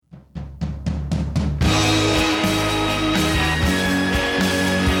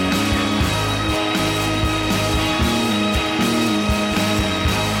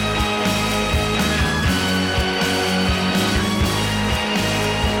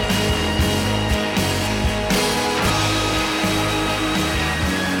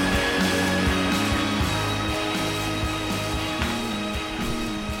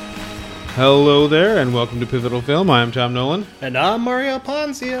Hello there, and welcome to Pivotal Film. I'm Tom Nolan. And I'm Mario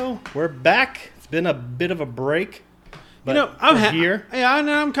Ponzio. We're back. It's been a bit of a break. But I'm here. Yeah,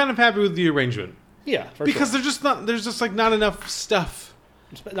 I'm kind of happy with the arrangement. Yeah, because there's just not enough stuff.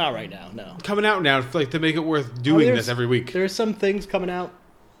 Not right now, no. Coming out now, to make it worth doing this every week. There's some things coming out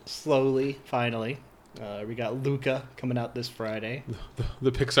slowly, finally. We got Luca coming out this Friday.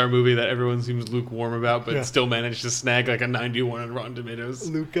 The Pixar movie that everyone seems lukewarm about, but still managed to snag like a 91 on Rotten Tomatoes.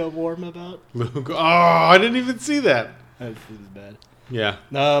 Luca warm about? Luca. Oh, I didn't even see that. This is bad. Yeah.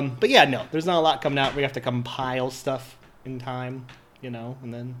 But yeah, no, there's not a lot coming out. We have to compile stuff in time,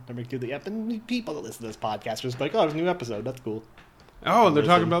 and then we do the and people that listen to this podcast are just like, oh, there's a new episode. That's cool. Oh, and they're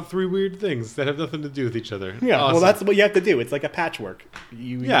talking about three weird things that have nothing to do with each other. Yeah, awesome. Well, that's what you have to do. It's like a patchwork.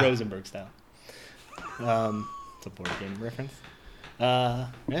 Rosenberg style. It's a board game reference.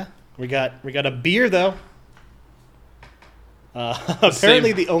 Yeah, we got a beer though.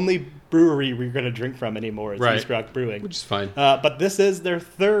 Apparently, the only brewery we're going to drink from anymore is East Rock Brewing, which is fine. But this is their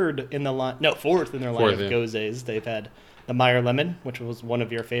fourth in their line of Goses. They've had the Meyer Lemon, which was one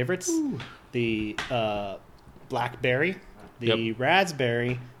of your favorites, the Blackberry, the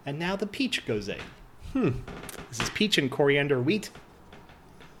Raspberry, and now the Peach Gose. This is peach and coriander wheat.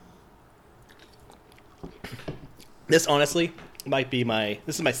 This honestly might be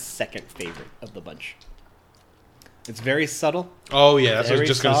this is my second favorite of the bunch. It's very subtle. Oh yeah, that's what I was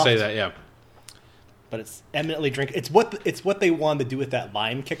just going to say that. Yeah, but it's eminently drink. It's what they wanted to do with that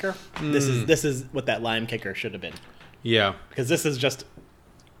lime kicker. This is what that lime kicker should have been. Yeah, because this is just.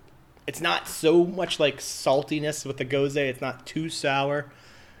 It's not so much like saltiness with the Gose. It's not too sour.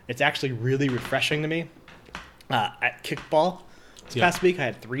 It's actually really refreshing to me. At Kickball this past week, I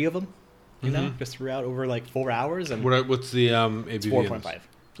had 3 of them. Just throughout over like 4 hours. And what's the ABV? It's 4.5.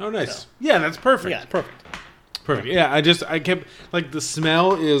 Oh, nice. So. Yeah, that's perfect. Yeah, perfect. Perfect. Yeah, I kept like the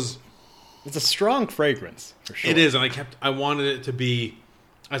smell is. It's a strong fragrance for sure. It is, and I wanted it to be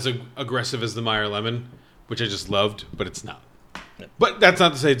as aggressive as the Meyer Lemon, which I just loved, but it's not. No. But that's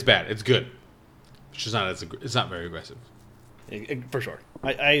not to say it's bad. It's good. It's just not it's not very aggressive. For sure.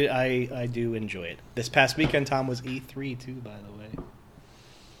 I do enjoy it. This past weekend, Tom, was E3 too, by the way.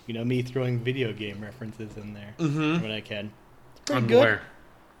 Me throwing video game references in there when I can. It's pretty good. Aware.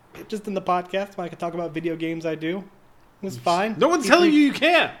 Just in the podcast, when I can talk about video games I do. It was fine. No one's telling you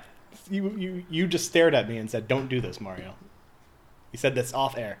can't. You just stared at me and said, don't do this, Mario. You said this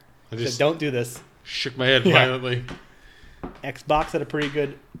off air. I just said, don't do this. Shook my head violently. Xbox had a pretty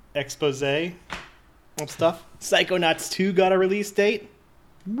good expose of stuff. Psychonauts 2 got a release date.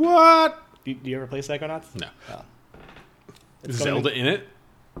 What? Do you ever play Psychonauts? No. Oh. Is Zelda in it?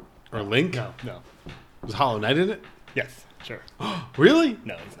 Or Link? No. Was Hollow Knight in it? Yes, sure. Really?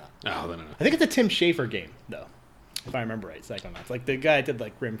 No, he's not. Oh, then no. I think it's a Tim Schafer game, though. If I remember right, Psychonauts. Like the guy that did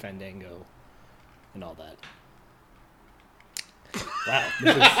like Grim Fandango and all that. Wow,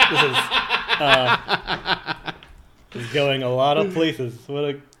 this is going a lot of places.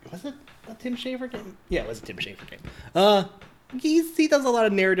 Was it a Tim Schafer game? Yeah, it was a Tim Schafer game. He does a lot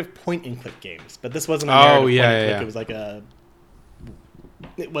of narrative point-and-click games, but this wasn't a narrative point-and-click. Yeah. It was like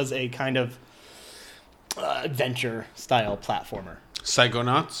it was a kind of adventure-style platformer.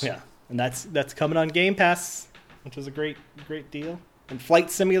 Psychonauts? Yeah, and that's coming on Game Pass, which was a great deal. And Flight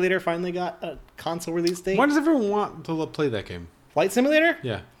Simulator finally got a console release date. Why does everyone want to play that game? Flight Simulator?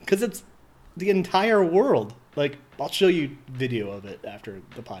 Yeah. Because it's the entire world. Like, I'll show you video of it after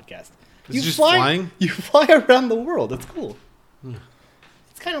the podcast. Is it just flying? You fly around the world. It's cool.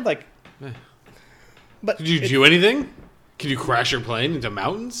 It's kind of like... But did you do anything? Can you crash your plane into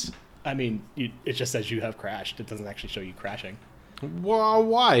mountains? I mean, it just says you have crashed. It doesn't actually show you crashing. Well,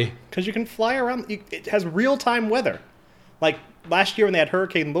 why? Because you can fly around. It has real-time weather. Like, last year when they had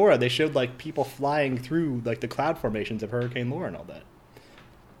Hurricane Laura, they showed, like, people flying through, like, the cloud formations of Hurricane Laura and all that.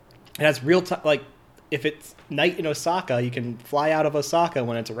 It has real-time... Like, if it's night in Osaka, you can fly out of Osaka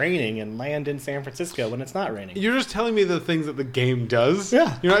when it's raining and land in San Francisco when it's not raining. You're just telling me the things that the game does?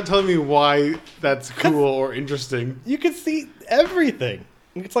 Yeah. You're not telling me why that's cool or interesting. You can see everything.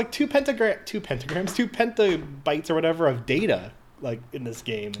 It's like two petabytes or whatever of data, like, in this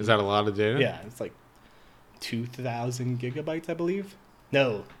game. Is that a lot of data? Yeah, it's like 2,000 gigabytes, I believe.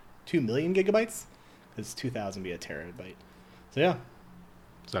 No, 2 million gigabytes? Because 2,000 be a terabyte. So, yeah.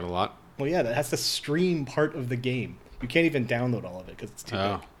 Is that a lot? Well, yeah, that has to stream part of the game. You can't even download all of it because it's too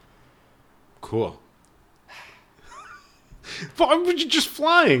big. Cool. But you're just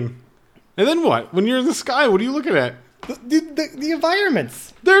flying. And then what? When you're in the sky, what are you looking at? The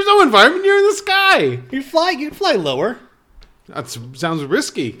environments. There's no environment. You're in the sky. You fly lower. That sounds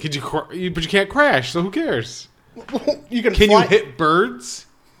risky. But you can't crash, so who cares? You can you hit birds?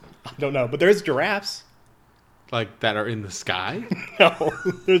 I don't know, but there's giraffes. Like that are in the sky? No,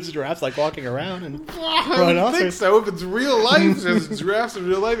 there's giraffes like walking around and I don't think so. If it's real life, there's giraffes in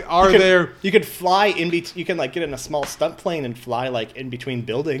real life. You could fly in between. You can like get in a small stunt plane and fly like in between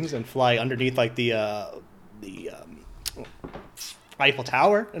buildings and fly underneath like the Eiffel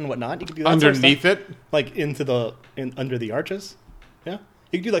Tower and whatnot. You could do that underneath sort of stuff, it, like under the arches. Yeah,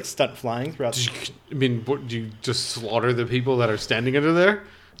 you could do like stunt flying throughout. I mean, what, do you just slaughter the people that are standing under there?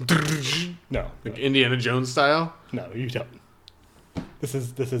 No, like Indiana Jones style. No, you don't. This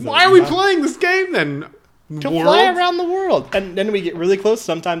is. Why are we playing this game then? To fly around the world, and then we get really close.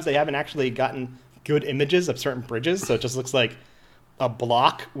 Sometimes they haven't actually gotten good images of certain bridges, so it just looks like a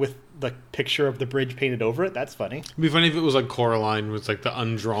block with the picture of the bridge painted over it. That's funny. It'd be funny if it was like Coraline with like the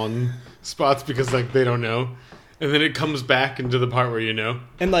undrawn spots because like they don't know. And then it comes back into the part where you know.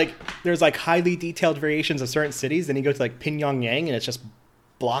 And like there's like highly detailed variations of certain cities. Then you go to like Pyongyang and it's just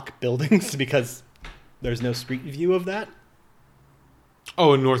block buildings because there's no street view of that.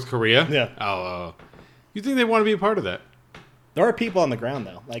 Oh, in North Korea? Yeah. Oh, you think they want to be a part of that? There are people on the ground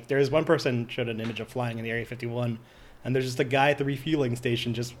though. Like there's one person showed an image of flying in the Area 51. And there's just a guy at the refueling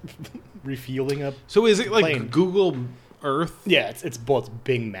station just refueling a So is it like plane. Google Earth? Yeah, it's both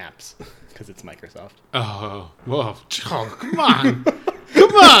Bing Maps because it's Microsoft. Oh, whoa. Oh, come on.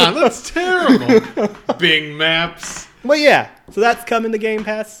 Come on. That's terrible. Bing Maps. Well, yeah. So that's coming to Game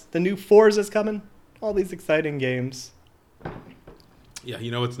Pass. The new Forza's coming. All these exciting games. Yeah,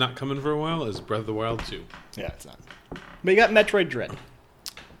 you know what's not coming for a while is Breath of the Wild 2. Yeah, it's not. But you got Metroid Dread.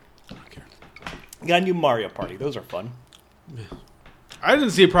 I don't care. You got a new Mario Party. Those are fun. I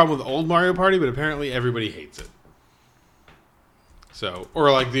didn't see a problem with the old Mario Party, but apparently everybody hates it. So,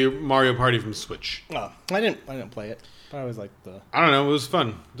 or like the Mario Party from Switch. Oh, I didn't play it. But I was like the. I don't know. It was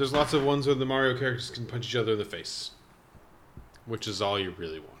fun. There's lots of ones where the Mario characters can punch each other in the face, which is all you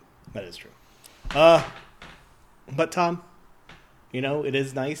really want. That is true. But Tom, you know it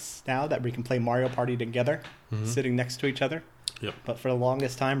is nice now that we can play Mario Party together, sitting next to each other. Yep. But for the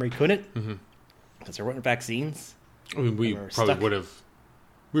longest time, we couldn't because there weren't vaccines. I mean, we probably would have.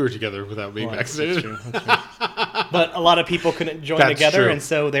 We were together without being vaccinated. That's true. That's true. But a lot of people couldn't join together, and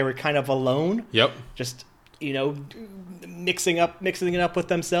so they were kind of alone. Yep. Just mixing it up with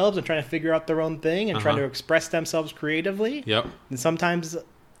themselves and trying to figure out their own thing and trying to express themselves creatively. Yep. And sometimes,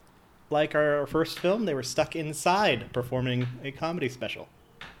 like our first film, they were stuck inside performing a comedy special.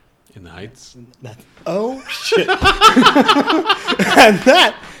 In the Heights. Oh shit! And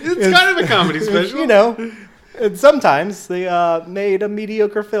that it's kind of a comedy special, And sometimes they made a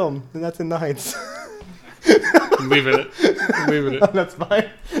mediocre film, and that's In the Heights. I'm leaving it. That's fine.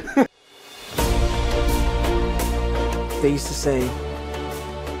 They used to say,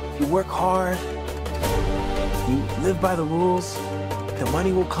 if you work hard, you live by the rules, the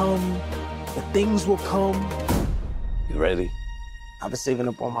money will come, the things will come. You ready? I've been saving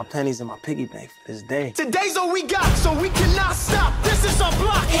up all my pennies in my piggy bank for this day. Today's all we got, so we cannot stop. This is our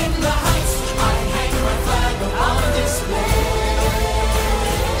block. In the Heights, I hang my flag on display.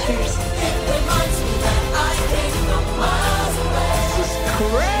 Cheers. It reminds me that I came from miles away. This is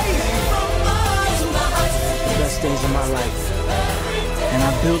crazy. From miles to the heights. The best days of my life. And I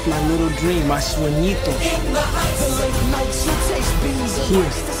built my little dream, my sueñito. In the Heights, the late nights you taste beans and Here.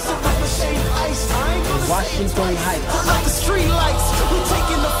 rice. The sip of a shade ice. I ain't gonna Washington Heights. like the street lights. We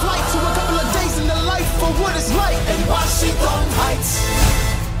taking the flight to a couple of days in the life for what it's like in Washington Heights.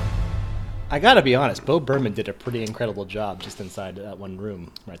 I gotta be honest, Bo Burnham did a pretty incredible job just inside that one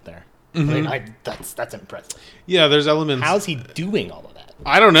room right there. I mean, that's impressive. Yeah, there's elements. How's he doing all of that?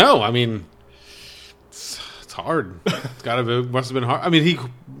 I don't know. I mean, it's hard. Must have been hard. I mean, he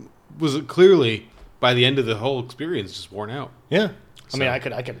was clearly by the end of the whole experience just worn out. Yeah, I So- mean, I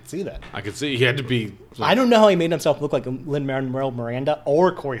could see that. I could see he had to be. I don't know how he made himself look like Lin-Manuel Miranda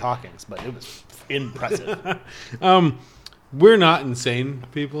or Corey Hawkins, but it was impressive. We're not insane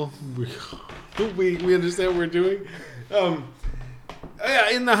people. We understand what we're doing.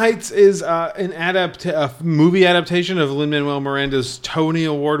 In the Heights is a movie adaptation of Lin-Manuel Miranda's Tony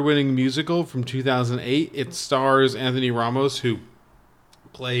Award-winning musical from 2008. It stars Anthony Ramos, who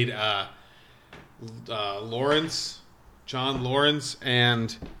played John Lawrence,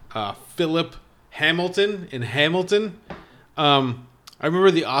 and Philip Hamilton in Hamilton. I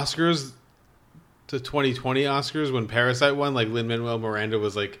remember the Oscars, the 2020 Oscars, when Parasite won. Like Lin-Manuel Miranda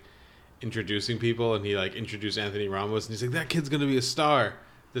was like introducing people, and he like introduced Anthony Ramos, and he's like, "That kid's gonna be a star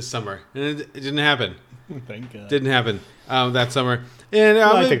this summer," and it didn't happen. Thank God. Didn't happen that summer. And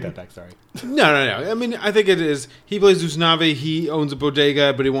I take that back. Sorry. No. I mean, I think it is. He plays Usnave. He owns a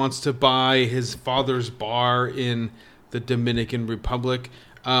bodega, but he wants to buy his father's bar in the Dominican Republic.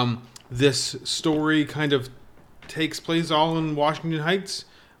 This story kind of takes place all in Washington Heights,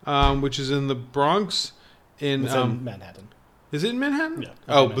 which is in the Bronx. It's in Manhattan. Is it in Manhattan? Yeah.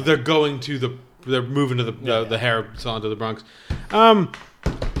 Oh, Manhattan. but they're moving to the hair salon to the Bronx.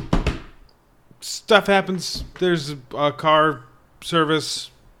 Stuff happens. There's a car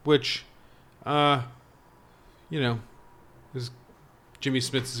service, which, is Jimmy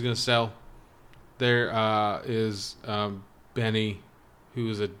Smits is going to sell. There is Benny, who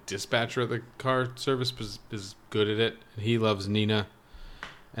is a dispatcher at the car service, is good at it. He loves Nina.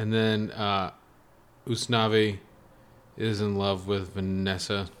 And then Usnavi is in love with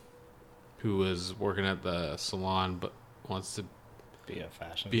Vanessa, who is working at the salon but wants to Be a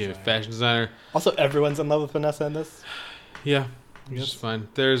fashion designer. Also, everyone's in love with Vanessa in this. Yeah, which is fine.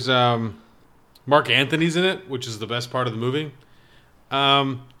 There's Mark Anthony's in it, which is the best part of the movie.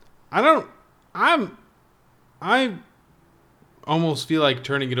 I almost feel like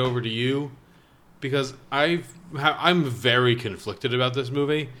turning it over to you because I'm very conflicted about this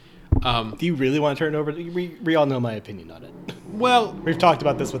movie. Do you really want to turn it over? We all know my opinion on it. Well, We've talked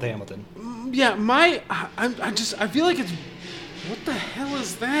about this with Hamilton. yeah, I feel like it's, what the hell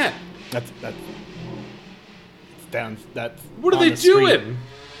is that? That's down. That's What are on they the screen. doing?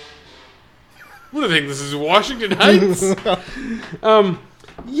 What do they think? This is Washington Heights?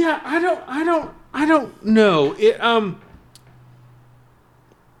 Yeah, I don't know.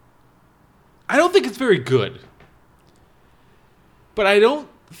 I don't think it's very good. But I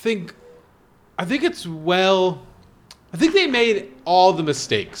think it's I think they made all the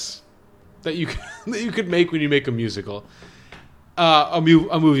mistakes that you could make when you make a musical. A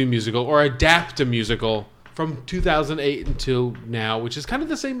movie musical or adapt a musical from 2008 until now, which is kind of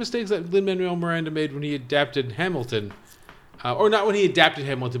the same mistakes that Lin-Manuel Miranda made when he adapted Hamilton. Or not when he adapted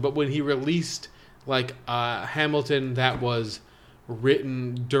Hamilton, but when he released Hamilton that was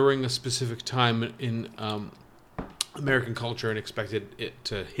written during a specific time in American culture and expected it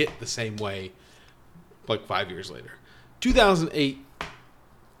to hit the same way 5 years later. 2008,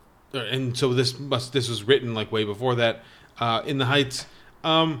 and so this was written way before that. In the Heights,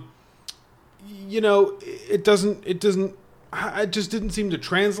 it just didn't seem to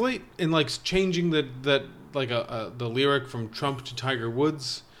translate in changing the lyric from Trump to Tiger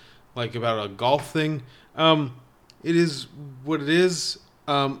Woods, about a golf thing. It is what it is.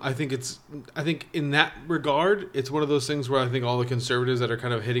 I think in that regard, it's one of those things where I think all the conservatives that are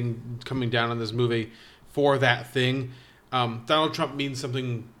kind of coming down on this movie for that thing. Donald Trump means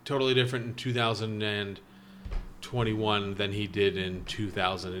something totally different in 2021 than he did in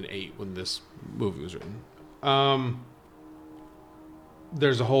 2008 when this movie was written.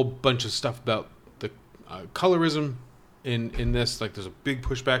 There's a whole bunch of stuff about the colorism in this. There's a big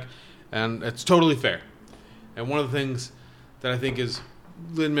pushback, and it's totally fair. And one of the things that I think is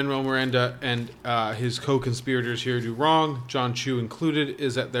Lin-Manuel Miranda and his co-conspirators here do wrong, John Chu included,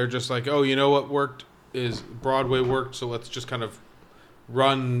 is that they're just oh, you know what worked is Broadway worked, so let's just kind of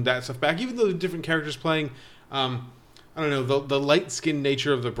run that stuff back. Even though the different characters playing, I don't know, the light-skinned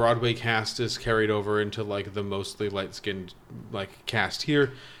nature of the Broadway cast is carried over into the mostly light-skinned cast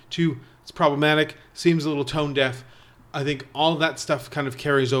here too. It's problematic, seems a little tone-deaf. I think all that stuff kind of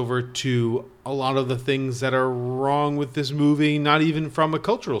carries over to a lot of the things that are wrong with this movie, not even from a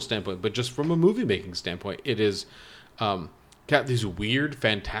cultural standpoint, but just from a movie-making standpoint. It is got these weird,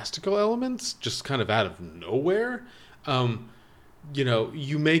 fantastical elements just kind of out of nowhere.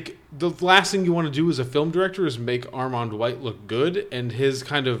 You make... The last thing you want to do as a film director is make Armand White look good, and his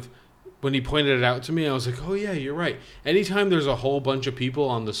kind of... When he pointed it out to me, I was like, oh yeah, you're right. Anytime there's a whole bunch of people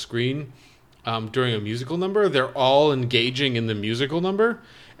on the screen during a musical number, they're all engaging in the musical number,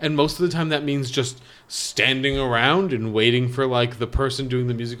 and most of the time that means just standing around and waiting for the person doing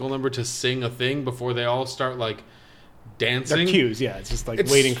the musical number to sing a thing before they all start dancing. They're cues, yeah. It's just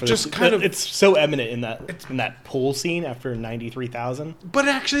It's waiting for just this. kind of- It's so eminent in that pool scene after 93,000. But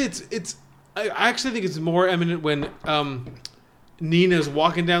actually, I actually think it's more eminent when Nina's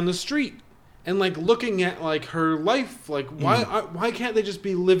walking down the street and looking at her life. Why can't they just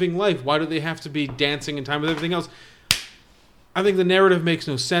be living life? Why do they have to be dancing in time with everything else? I think the narrative makes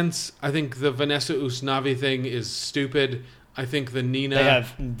no sense. I think the Vanessa Usnavi thing is stupid. I think the Nina... They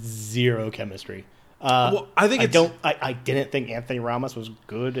have zero chemistry. I think I didn't think Anthony Ramos was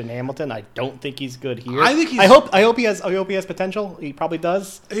good in Hamilton. I don't think he's good here. I think he's... I hope he has potential. He probably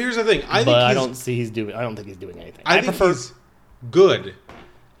does. Here's the thing. I don't think he's doing anything. I think he's good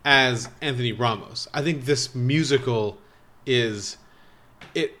as Anthony Ramos. I think this musical is...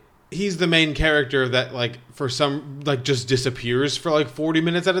 he's the main character that like for some like just disappears for like 40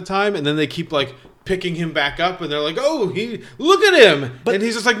 minutes at a time, and then they keep like picking him back up, and they're like, "Oh, look at him!" And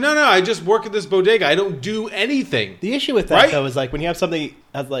he's just like, "No, I just work at this bodega. I don't do anything." The issue with that Right? though is like when you have something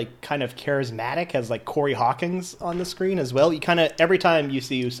as like kind of charismatic as like Corey Hawkins on the screen as well. You kind of every time you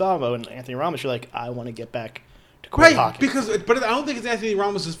see Usama and Anthony Ramos, you're like, I want to get back to Corey Right, Hawkins. but I don't think it's Anthony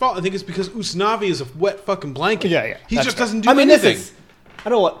Ramos' fault. I think it's because Usnavi is a wet fucking blanket. Yeah. He that's just fair. doesn't do I mean, anything.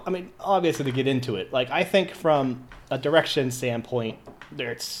 Obviously to get into it, like I think from a direction standpoint,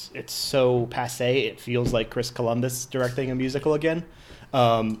 it's so passe. It feels like Chris Columbus directing a musical again.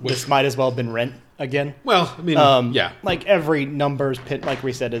 This might as well have been Rent again. Well, I mean, yeah. Like every number's pin, like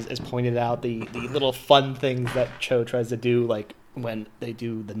we said, is pointed out. The little fun things that Cho tries to do, like when they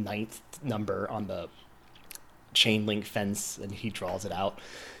do the 9th number on the chain link fence and he draws it out,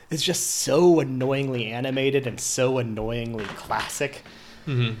 it's just so annoyingly animated and so annoyingly classic.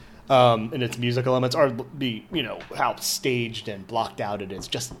 Mm-hmm. And its musical elements are how staged and blocked out it is.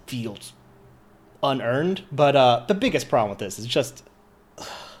 Just feels unearned. But the biggest problem with this is just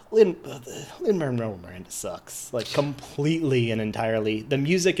Lin-Manuel Miranda sucks, like completely and entirely. The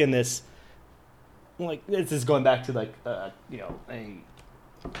music in this, like this is going back to like a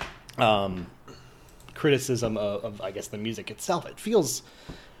criticism of I guess the music itself. It feels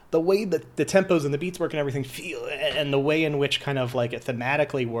the way that the tempos and the beats work and everything feel, and the way in which kind of like it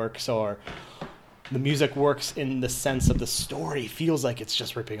thematically works or the music works in the sense of the story feels like it's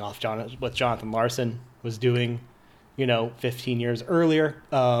just ripping off what Jonathan Larson was doing, 15 years earlier.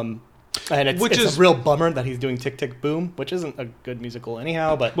 And it's a real bummer that he's doing Tick, Tick, Boom, which isn't a good musical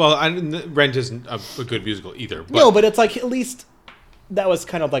anyhow. But Rent isn't a good musical either. But. No, but it's like at least that was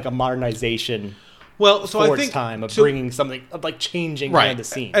kind of like a modernization. Well, so for I think its time of bringing something of like changing kind of the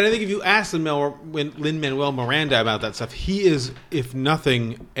scene. And I think if you ask Lin-Manuel Miranda about that stuff, he is, if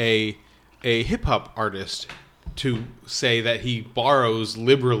nothing, a hip hop artist to say that he borrows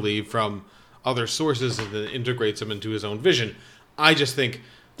liberally from other sources and then integrates them into his own vision. I just think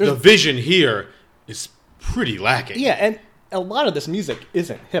the vision here is pretty lacking. Yeah, and a lot of this music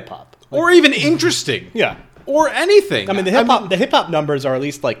isn't hip hop, or even interesting. Yeah. Or anything. I mean, the hip hop numbers are at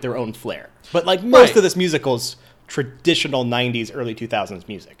least like their own flair. But like most of this musical's traditional 90s, early 2000s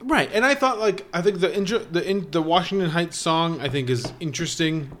music. Right. And I think the Washington Heights song I think is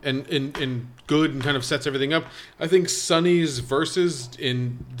interesting and good and kind of sets everything up. I think Sonny's verses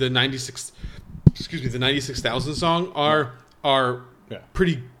in the 96,000 song are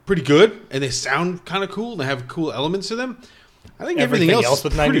pretty good, and they sound kind of cool and they have cool elements to them. I think everything else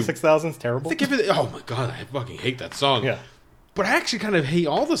with 96,000 is terrible. I think everything. Oh my god, I fucking hate that song. Yeah, but I actually kind of hate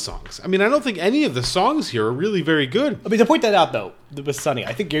all the songs. I mean, I don't think any of the songs here are really very good. I mean, to point that out though, with Sonny,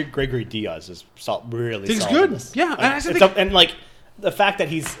 I think Gregory Diaz is really he's solid. Good. Yeah, and like the fact that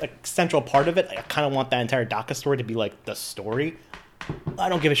he's a central part of it, I kind of want that entire DACA story to be like the story. I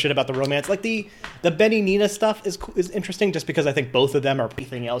don't give a shit about the romance. Like the Benny Nina stuff is interesting, just because I think both of them are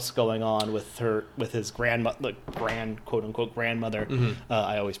everything else going on with his quote unquote grandmother. Mm-hmm.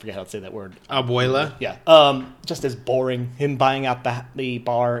 I always forget how to say that word. Abuela. Yeah. Just as boring. Him buying out the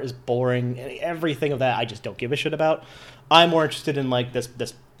bar is boring. Everything of that I just don't give a shit about. I'm more interested in like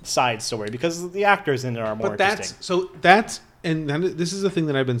this side story because the actors in it are more interesting. This is the thing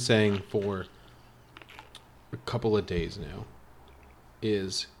that I've been saying for a couple of days now.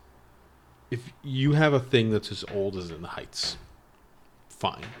 Is if you have a thing that's as old as In the Heights,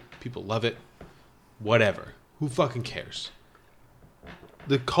 fine. People love it. Whatever. Who fucking cares?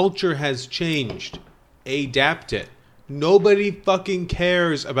 The culture has changed. Adapt it. Nobody fucking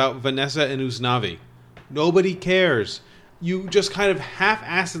cares about Vanessa and Usnavi. Nobody cares. You just kind of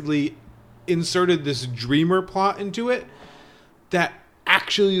half-assedly inserted this dreamer plot into it that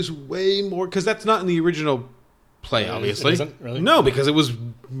actually is way more... Because that's not in the original... play, obviously. It isn't, really? No, because it was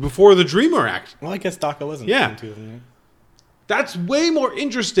before the Dreamer Act. Well, I guess DACA wasn't. Yeah. That's way more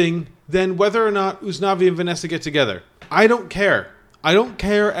interesting than whether or not Usnavi and Vanessa get together. I don't care. I don't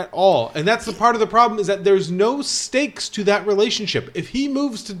care at all. And that's the part of the problem, is that there's no stakes to that relationship. If he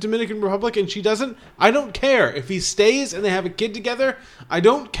moves to Dominican Republic and she doesn't, I don't care. If he stays and they have a kid together, I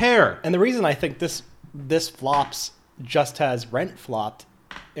don't care. And the reason I think this flops just as Rent flopped,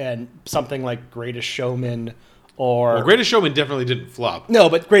 and something like Greatest Showman... Well, Greatest Showman definitely didn't flop. No,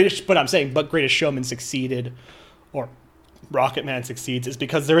 but Greatest Showman succeeded, or Rocketman succeeds, is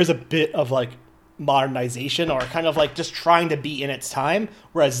because there is a bit of like modernization or kind of like just trying to be in its time,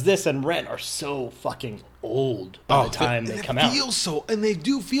 whereas this and Rent are so fucking old by the time they come out. And they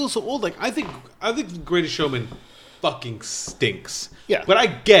do feel so old. Like I think The Greatest Showman fucking stinks. Yeah, but I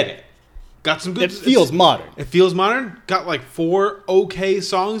get it. Got some good. It feels modern. It feels modern. Got like 4 okay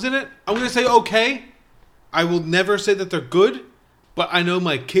songs in it. I'm gonna say okay. I will never say that they're good, but I know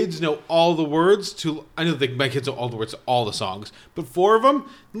my kids know all the words to. I know that my kids know all the words to all the songs, but 4 of them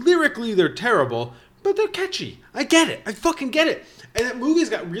lyrically they're terrible, but they're catchy. I get it. I fucking get it. And that movie's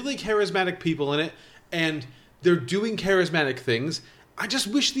got really charismatic people in it, and they're doing charismatic things. I just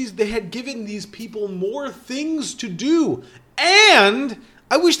wish they had given these people more things to do, and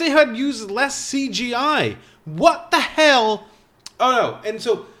I wish they had used less CGI. What the hell? Oh no! And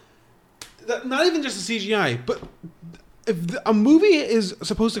so, not even just the CGI, but if a movie is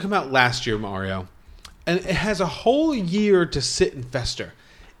supposed to come out last year, Mario, and it has a whole year to sit and fester,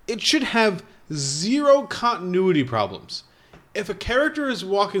 it should have 0 continuity problems. If a character is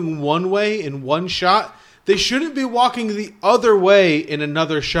walking one way in one shot, they shouldn't be walking the other way in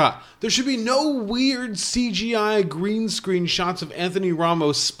another shot. There should be no weird CGI green screen shots of Anthony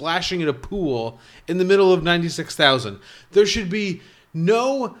Ramos splashing in a pool in the middle of 96,000. There should be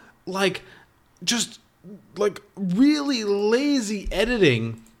no, just really lazy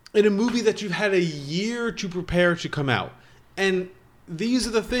editing in a movie that you've had a year to prepare to come out. And these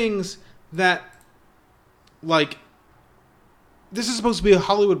are the things that, this is supposed to be a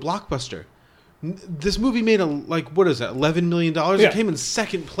Hollywood blockbuster. This movie made $11 million? Yeah. It came in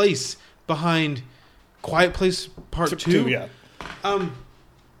second place behind Quiet Place Part 2. Yeah.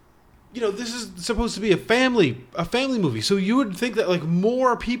 This is supposed to be a family movie. So you would think that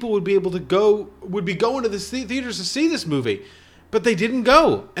more people would be able to be going to the theaters to see this movie, but they didn't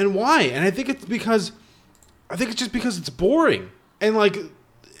go. And why? And I think it's just because it's boring. And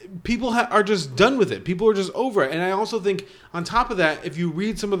people are just done with it. People are just over it. And I also think on top of that, if you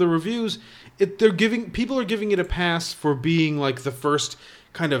read some of the reviews, people are giving it a pass for being the first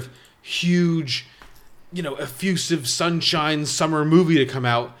kind of huge, effusive sunshine summer movie to come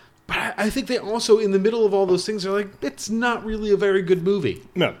out. But I think they also, in the middle of all those things, are it's not really a very good movie.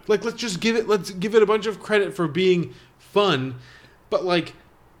 No. Let's give it a bunch of credit for being fun, but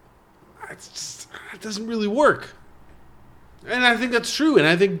it doesn't really work. And I think that's true. And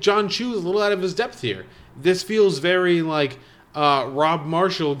I think John Chu is a little out of his depth here. This feels very Rob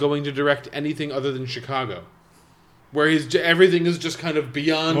Marshall going to direct anything other than Chicago, where everything is just kind of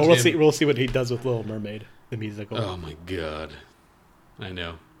beyond him. We'll see what he does with Little Mermaid, the musical. Oh my god, I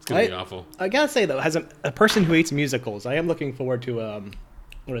know it's gonna be awful. I gotta say though, as a person who hates musicals, I am looking forward to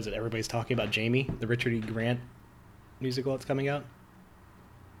what is it? Everybody's talking about Jamie, the Richard E. Grant musical that's coming out.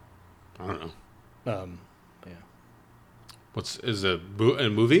 I don't know. Yeah. Is a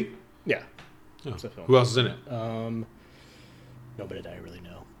movie? Yeah. Oh. It's a film. Who else is in it? Nobody that I really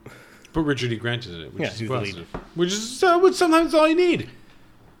know. But Richard E. Grant is in it, which is he's the positive. Which is sometimes all you need.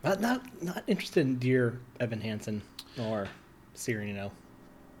 Not interested in Dear Evan Hansen or Cyrano.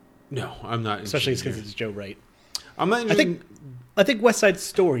 No, I'm not. Especially because it's Joe Wright. I'm not interested. I think West Side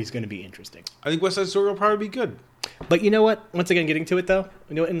Story is going to be interesting. I think West Side Story will probably be good. But you know what? Once again, getting to it though,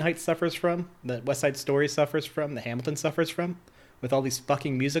 you know what In the Heights suffers from? That West Side Story suffers from? The Hamilton suffers from? With all these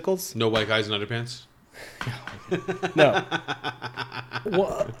fucking musicals? No white guys in underpants? No.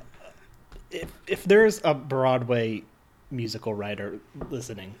 Well, if there's a Broadway musical writer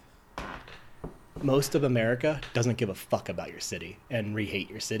listening, most of America doesn't give a fuck about your city and re-hate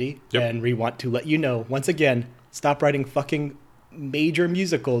your city. Yep. And we want to let you know, once again, stop writing fucking major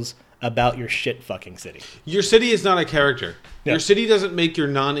musicals about your shit fucking city. Your city is not a character. Yeah. Your city doesn't make your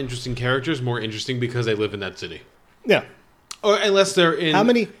non-interesting characters more interesting because they live in that city. Yeah. Or unless they're in How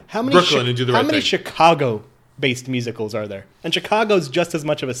many Brooklyn and do the right How many thing. Chicago-based musicals are there? And Chicago's just as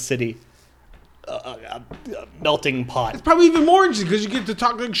much of a city, a melting pot. It's probably even more interesting because you get to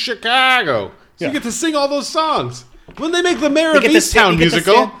talk like Chicago. So Yeah. you get to sing all those songs. When they make the Mayor You of get to Easttown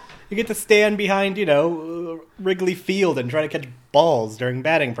musical... You get to stand behind, Wrigley Field and try to catch balls during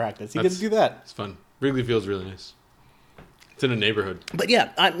batting practice. You get to do that. It's fun. Wrigley Field's really nice. It's in a neighborhood. But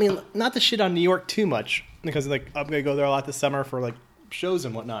yeah, I mean, not to shit on New York too much, because I'm going to go there a lot this summer for shows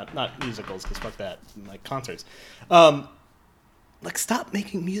and whatnot. Not musicals, because fuck that. Concerts. Stop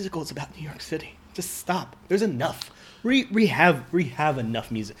making musicals about New York City. Just stop. There's enough. We have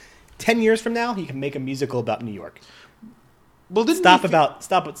enough music. 10 years from now, you can make a musical about New York. Well, Stop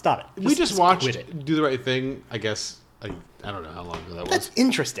it. We just watched quit it. Do the Right Thing, I guess. I don't know how long ago that That's was.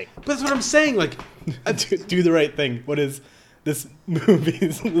 interesting. But that's what I'm saying. Do the Right Thing. What is this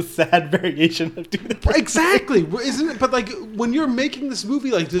movie's the sad variation of Do the Right Thing? Exactly, isn't it? But when you're making this movie,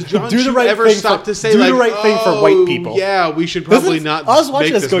 does John Do the Chu right ever thing stop for- to say do the right thing for white people? Yeah, we should probably not. I was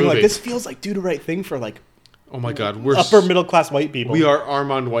watching make this going movie. this feels like Do the Right Thing for oh my god, we're upper middle class white people. We are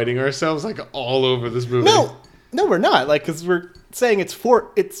Armand Whiting ourselves all over this movie. No, No, we're not. Like, because we're saying it's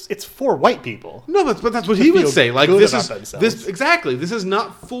for white people. No, but that's what To he would feel say. Like, good this about is themselves. this exactly. This is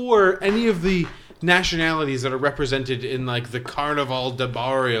not for any of the nationalities that are represented in like the Carnival de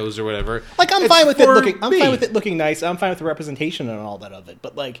Barrios or whatever. Like, I'm It's fine with it for looking. I'm me. fine with it looking nice. I'm fine with the representation and all that of it.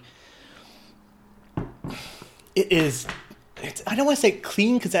 But like, it is. I don't want to say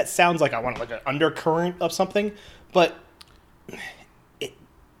clean because that sounds like I want like an undercurrent of something, but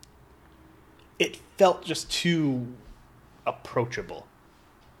it felt just too approachable.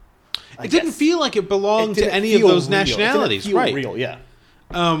 I It didn't guess. feel like it belonged It to didn't any of feel those real. It didn't nationalities, feel right? Real, yeah.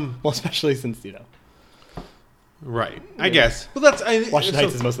 Well, especially since Right. I guess. But that's Washington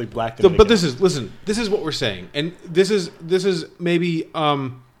Heights is mostly black. But this is This is what we're saying, and this is maybe I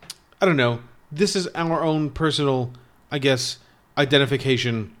don't know. This is our own personal, I guess,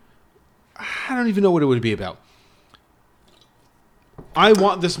 identification. I don't even know what it would be about. I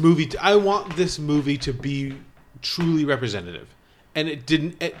want this movie to be truly representative, and it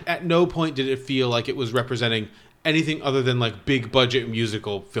didn't. At no point did it feel like it was representing anything other than like big budget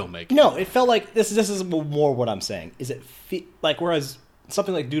musical filmmaking. No, it felt like this is more what I'm saying. Is it like whereas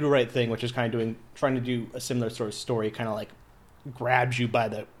something like Do the Right Thing, which is kind of trying to do a similar sort of story, kind of like grabs you by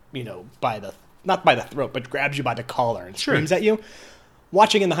the not by the throat, but grabs you by the collar and Sure. screams at you.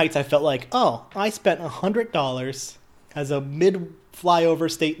 Watching In the Heights, I felt like, oh, I spent $100 as a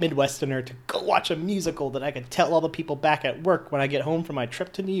flyover state Midwesterner to go watch a musical that I could tell all the people back at work when I get home from my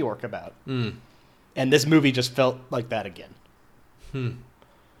trip to New York about. And this movie just felt like that again.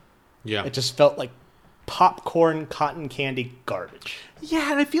 Yeah. It just felt like popcorn, cotton candy garbage.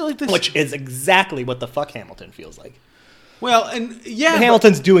 Yeah, and I feel like this. Which is exactly what the fuck Hamilton feels like. Well, and yeah,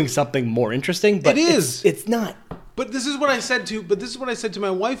 Hamilton's doing something more interesting, but It is. It's not. But this is what I said to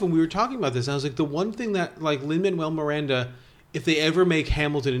my wife when we were talking about this. I was like, the one thing that like Lin-Manuel Miranda, if they ever make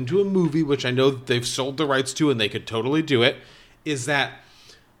Hamilton into a movie, which I know they've sold the rights to and they could totally do it, is that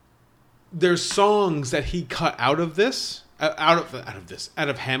there's songs that he cut out of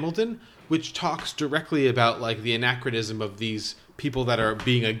Hamilton, which talks directly about like the anachronism of these people that are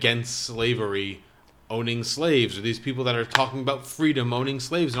being against slavery, owning slaves, or these people that are talking about freedom, owning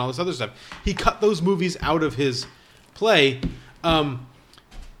slaves, and all this other stuff. He cut those movies out of his play.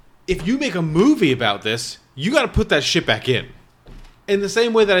 If you make a movie about this, you got to put that shit back in the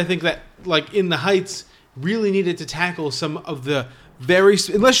same way that I think that like In the Heights really needed to tackle some of the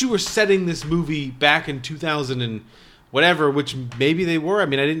unless you were setting this movie back in 2000 and whatever, which maybe they were. I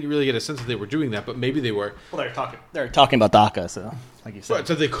mean, I didn't really get a sense that they were doing that, but maybe they were. Well, they're talking about DACA, so like you said. Right,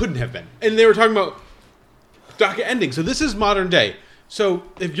 so they couldn't have been. And they were talking about DACA ending. So this is modern day. So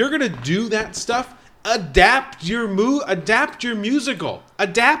if you're going to do that stuff, adapt your musical.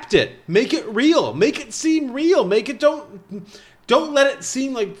 Adapt it. Make it real. Make it seem real. Don't let it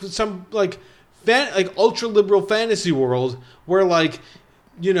seem like some like ultra liberal fantasy world where like,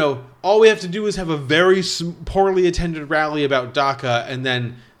 you know, all we have to do is have a very poorly attended rally about DACA, and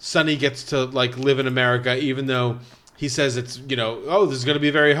then Sonny gets to like live in America, even though he says it's, you know, oh, this is going to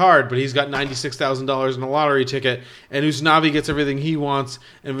be very hard, but he's got $96,000 in a lottery ticket, and Usnavi gets everything he wants,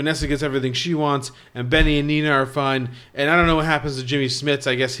 and Vanessa gets everything she wants, and Benny and Nina are fine, and I don't know what happens to Jimmy Smits.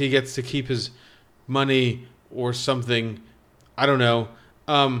 I guess he gets to keep his money or something. I don't know.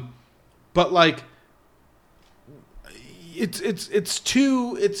 But like, it's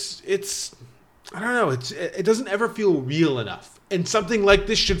I don't know. It doesn't ever feel real enough, and something like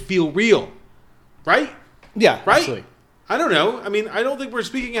this should feel real, right? Yeah, Right? absolutely. I don't know. I mean, I don't think we're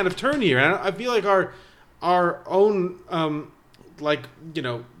speaking out of turn here. I feel like our own like, you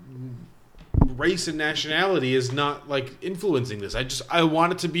know, race and nationality is not like influencing this. I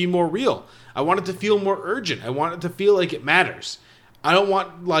want it to be more real. I want it to feel more urgent. I want it to feel like it matters. I don't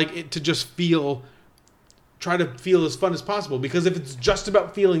want like it to just try to feel as fun as possible, because if it's just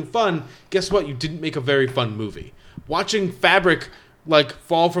about feeling fun, guess what? You didn't make a very fun movie. Watching fabric like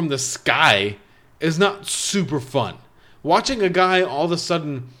fall from the sky is not super fun. Watching a guy all of a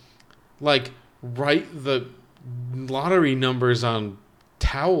sudden like write the lottery numbers on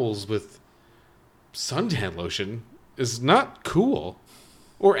towels with suntan lotion is not cool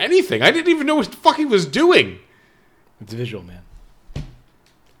or anything. I didn't even know what the fuck he was doing. It's visual, man.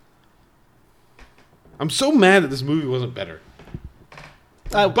 I'm so mad that this movie wasn't better.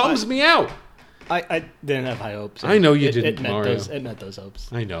 It bums me out. I didn't have high hopes. I know you didn't, Mario. It met those hopes.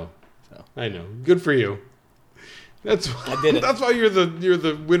 I know. So. I know. Good for you. I did it. That's why you're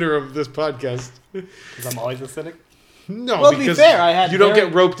the winner of this podcast. Because I'm always a cynic. No, Well, to be because fair, you don't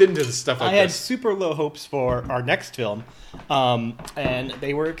get roped into the stuff like I had this. super low hopes for our next film, and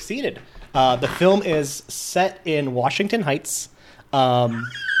they were exceeded. The film is set in Washington Heights,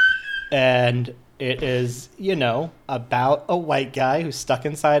 and It is, about a white guy who's stuck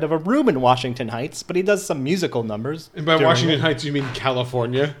inside of a room in Washington Heights, but he does some musical numbers. And by during Washington it. Heights, you mean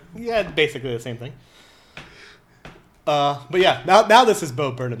California? Yeah, basically the same thing. But yeah, now this is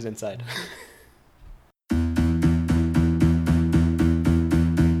Bo Burnham's Inside.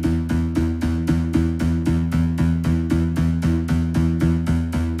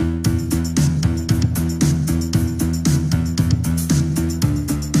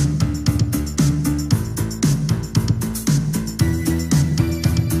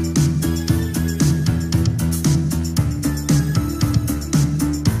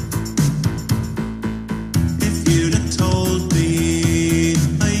 If you'd have told me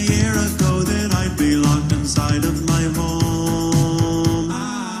a year ago that I'd be locked inside of my home,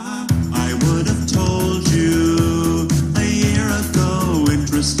 I would have told you a year ago.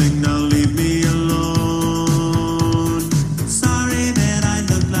 Interesting, now leave me alone. Sorry that I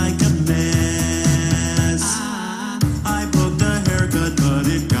look like a mess. I booked a haircut, but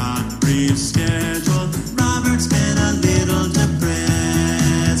it got rescheduled. Robert's been a little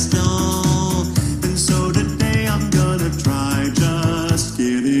depressed, no. And so today I'm gonna try just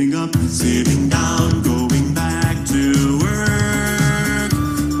getting up, sitting down, going back to work.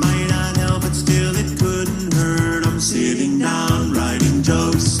 Might not help, but still it couldn't hurt. I'm sitting down, writing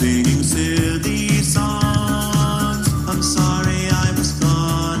jokes, singing silly songs. I'm sorry I was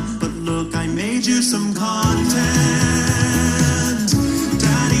gone, but look, I made you some content.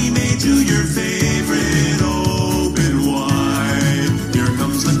 Daddy made you your favorite open wide. Here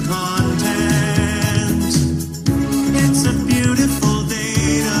comes the content. It's a beautiful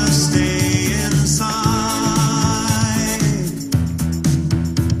day to stay inside.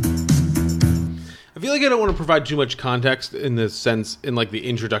 I feel like I don't want to provide too much context in this sense, in like the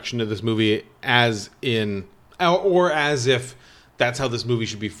introduction to this movie, as in, or as if that's how this movie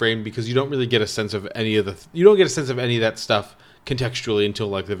should be framed, because you don't really get a sense of any of that stuff contextually until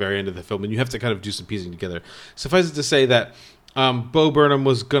like the very end of the film, and you have to kind of do some piecing together. Suffice it to say that Bo Burnham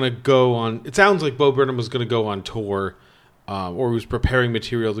was going to go on. It sounds like Bo Burnham was going to go on tour, or he was preparing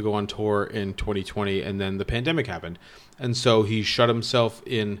material to go on tour in 2020, and then the pandemic happened, and so he shut himself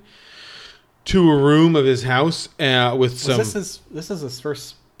in to a room of his house with some. This is his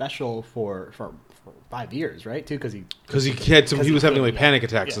first special for 5 years, right? Too, because he He was having like yeah. panic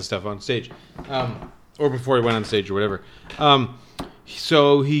attacks and stuff on stage, or before he went on stage or whatever.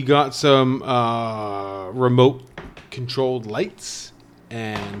 So he got some remote controlled lights,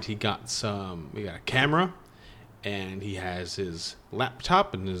 and he got a camera, and he has his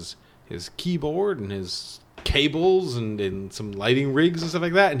laptop and his keyboard and his cables and some lighting rigs and stuff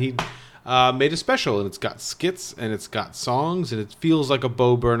like that, and he made a special, and it's got skits and it's got songs, and it feels like a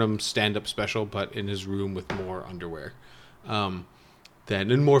Bo Burnham stand-up special, but in his room with more underwear, and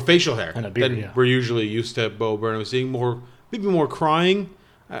more facial hair And a beard, than yeah. we're usually used to Bo Burnham seeing. Maybe more crying.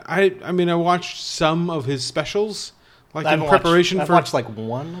 I mean, I watched some of his specials, like in preparation I've for. watched like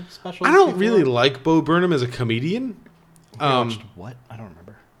one of the specials. I don't before. really like Bo Burnham as a comedian. I watched what? I don't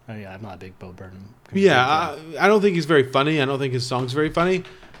remember. Oh yeah, I'm not a big Bo Burnham. Yeah, I don't think he's very funny. I don't think his song's very funny.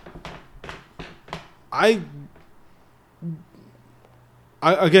 I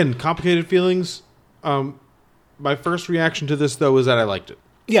again, complicated feelings. My first reaction to this, though, is that I liked it.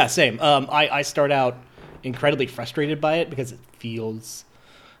 Yeah, same. I start out incredibly frustrated by it because it feels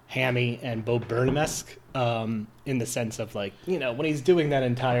hammy and Bo Burnham-esque in the sense of, like, when he's doing that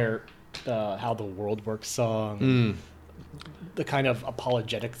entire How the World Works song, the kind of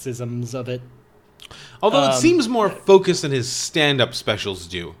apologeticisms of it. Although it seems more focused than his stand-up specials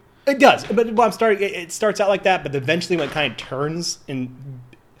do. It does, but it starts out like that, but eventually when it kind of turns and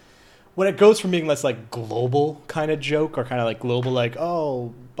when it goes from being less like global kind of joke or kind of like global like,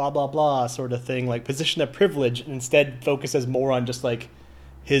 oh, blah, blah, blah sort of thing, like position of privilege, and instead focuses more on just like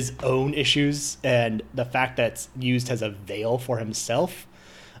his own issues and the fact that it's used as a veil for himself.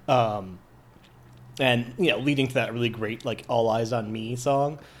 And, leading to that really great, like, All Eyes on Me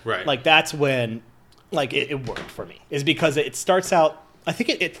song. Right. Like, that's when, like, it worked for me. Is because it starts out, I think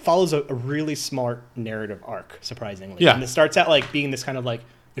it follows a really smart narrative arc, surprisingly. Yeah. And it starts out, like, being this kind of, like,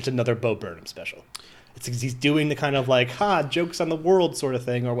 it's another Bo Burnham special. It's because he's doing the kind of, like, jokes on the world sort of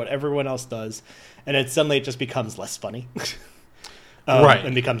thing, or what everyone else does. And then suddenly it just becomes less funny. Right.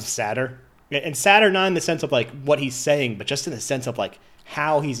 And becomes sadder. And sadder not in the sense of, like, what he's saying, but just in the sense of, like,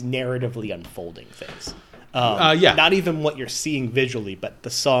 how he's narratively unfolding things. Yeah. Not even what you're seeing visually, but the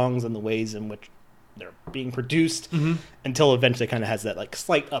songs and the ways in which they're being produced, until eventually kind of has that like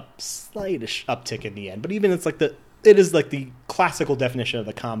slightish uptick in the end. But even it is like the classical definition of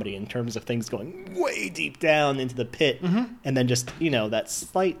the comedy in terms of things going way deep down into the pit, and then just that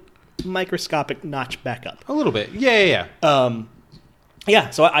slight microscopic notch back up. A little bit. Yeah. Yeah,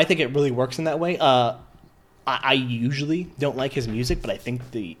 so I think it really works in that way. I usually don't like his music, but I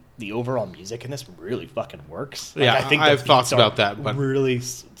think the overall music in this really fucking works. Yeah, I think I the have thoughts beats are about that, but- really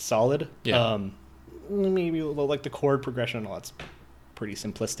solid. Yeah. Maybe a little, like the chord progression and all that's pretty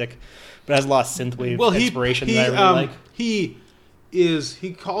simplistic, but it has a lot of synthwave inspiration that I really like.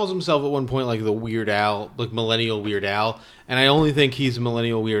 He calls himself at one point like the Weird Al, like millennial Weird Al, and I only think he's a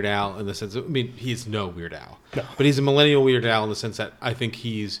millennial Weird Al in the sense of, I mean, he's no Weird Al, No. but he's a millennial Weird Al in the sense that I think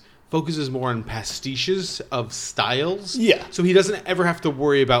focuses more on pastiches of styles. Yeah. So he doesn't ever have to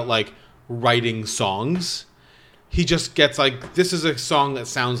worry about like writing songs. He just gets like, this is a song that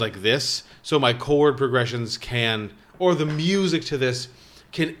sounds like this, so my chord progressions or the music to this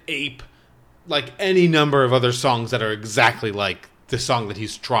can ape like any number of other songs that are exactly like the song that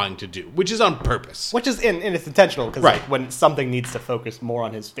he's trying to do, which is on purpose. Which is, and it's intentional, because Right. when something needs to focus more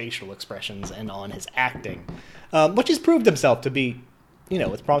on his facial expressions and on his acting, which has proved himself to be,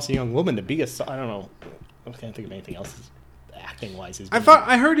 with Promising Young Woman, to be I don't know, I can't think of anything else acting-wise.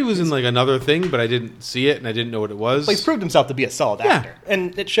 I heard he was in like another thing, but I didn't see it and I didn't know what it was. He's proved himself to be a solid actor,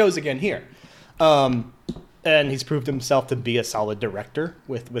 and it shows again here. And he's proved himself to be a solid director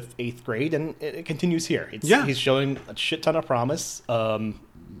with 8th Grade, and it continues here. He's showing a shit ton of promise, and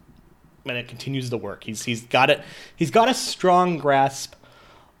it continues to work. He's got it. He's got a strong grasp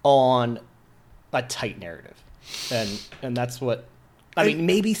on a tight narrative, and that's what I mean.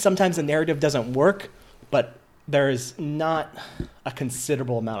 Maybe sometimes the narrative doesn't work, but there is not a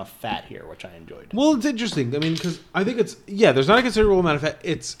considerable amount of fat here, which I enjoyed. Well, it's interesting. I mean, because I think there's not a considerable amount of fat.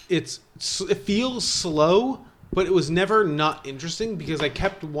 It feels slow, but it was never not interesting because I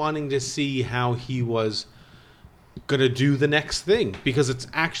kept wanting to see how he was gonna do the next thing, because it's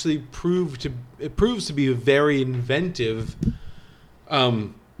actually proves to be a very inventive,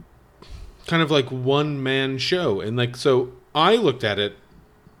 kind of like one man show, and like so I looked at it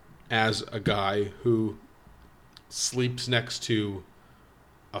as a guy who sleeps next to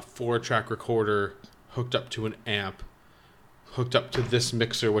a 4-track recorder hooked up to an amp, hooked up to this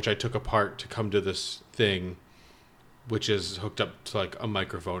mixer, which I took apart to come to this thing, which is hooked up to like a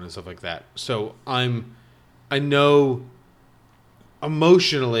microphone and stuff like that. So I know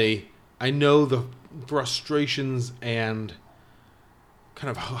emotionally, I know the frustrations and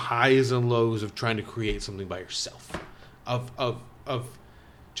kind of highs and lows of trying to create something by yourself, of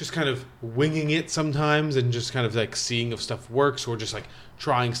just kind of winging it sometimes and just kind of like seeing if stuff works or just like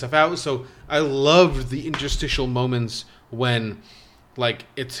trying stuff out. So I loved the interstitial moments when like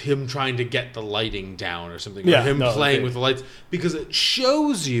it's him trying to get the lighting down or something, or him playing with the lights, because it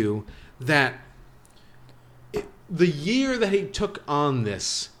shows you that the year that he took on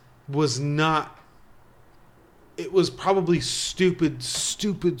this was not, it was probably stupid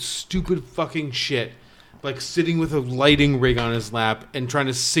fucking shit, like sitting with a lighting rig on his lap and trying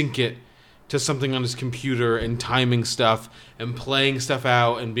to sync it to something on his computer and timing stuff and playing stuff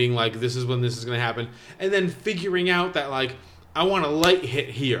out and being like, this is when this is going to happen. And then figuring out that, like, I want a light hit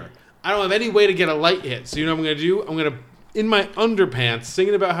here. I don't have any way to get a light hit. So you know what I'm going to do? I'm going to, in my underpants,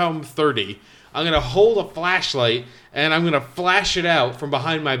 singing about how I'm 30, I'm going to hold a flashlight and I'm going to flash it out from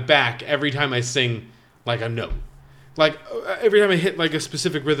behind my back every time I sing, like, a note. Like, every time I hit, like, a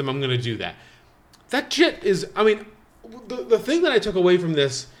specific rhythm, I'm going to do that. That shit is, I mean, the thing that I took away from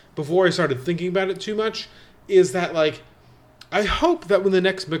this before I started thinking about it too much is that, like, I hope that when the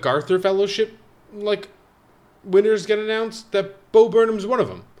next MacArthur Fellowship, like, winners get announced, that Bo Burnham's one of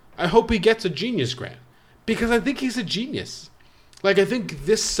them. I hope he gets a Genius Grant, because I think he's a genius. Like, I think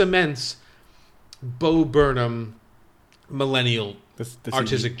this cements Bo Burnham millennial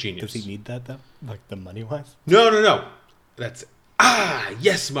artistic genius. Does he need that, though? Like, the money-wise? No. That's,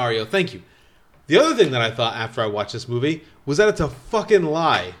 yes, Mario, thank you. The other thing that I thought after I watched this movie was that it's a fucking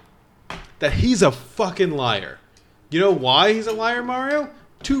lie. That he's a fucking liar. You know why he's a liar, Mario?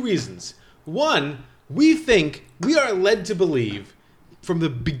 2 reasons. One, we are led to believe from the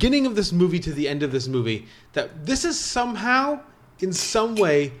beginning of this movie to the end of this movie that this is somehow, in some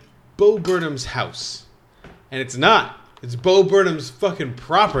way, Bo Burnham's house. And it's not. It's Bo Burnham's fucking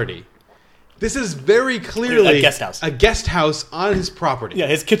property. This is very clearly a guest house. A guest house on his property. Yeah,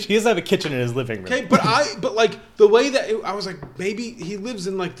 his kitchen. He doesn't have a kitchen in his living room. Okay, but like the way that I was like, maybe he lives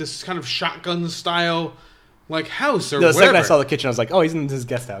in like this kind of shotgun style, like house or The whatever. second I saw the kitchen, I was like, oh, he's in his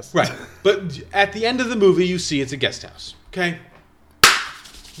guest house. Right, but at the end of the movie, you see it's a guest house. Okay.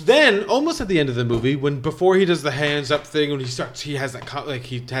 Then, almost at the end of the movie, before he does the hands up thing, when he has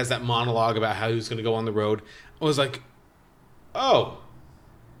that monologue about how he was going to go on the road. I was like, oh.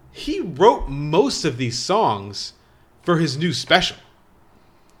 He wrote most of these songs for his new special.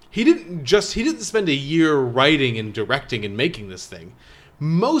 he didn't spend a year writing and directing and making this thing.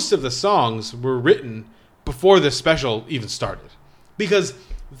 Most of the songs were written before this special even started. Because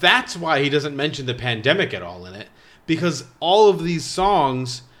that's why he doesn't mention the pandemic at all in it. Because all of these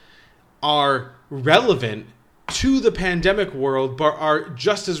songs are relevant to the pandemic world, but are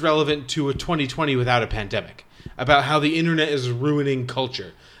just as relevant to a 2020 without a pandemic. About how the internet is ruining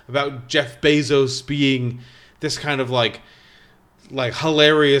culture. About Jeff Bezos being this kind of like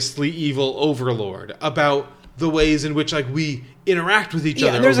hilariously evil overlord. About the ways in which like we interact with each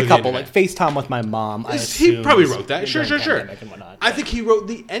other. There's over a the couple, internet. like FaceTime with my mom. He probably wrote that. Sure. And whatnot. I think he wrote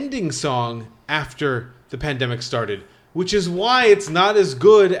the ending song after the pandemic started, which is why it's not as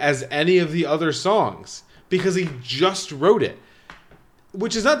good as any of the other songs, because he just wrote it.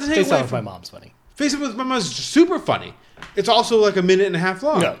 Which is not to take FaceTime away with my from mom's funny. FaceTime with my mom's super funny. It's also like a minute and a half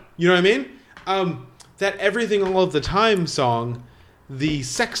long. Yeah. You know what I mean? That Everything All of the Time song, the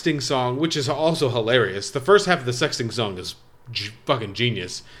sexting song, which is also hilarious. The first half of the sexting song is fucking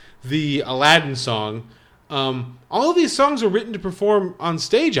genius. The Aladdin song, all of these songs are written to perform on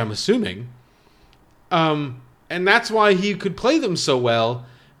stage, I'm assuming. And that's why he could play them so well,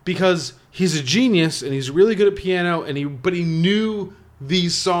 because he's a genius and he's really good at piano, but he knew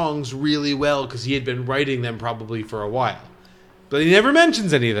these songs really well because he had been writing them probably for a while. But he never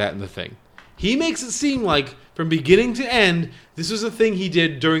mentions any of that in the thing. He makes it seem like from beginning to end, this was a thing he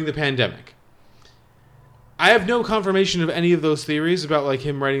did during the pandemic. I have no confirmation of any of those theories about like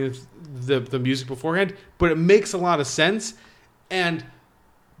him writing the music beforehand, but it makes a lot of sense.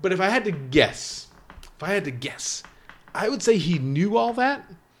 But if I had to guess, I would say he knew all that,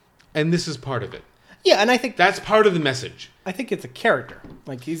 and this is part of it. Yeah, and I think That's part of the message. I think it's a character.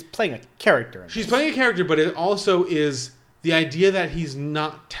 Like he's playing a character. She's playing a character, but it also is the idea that he's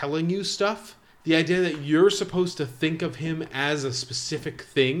not telling you stuff. The idea that you're supposed to think of him as a specific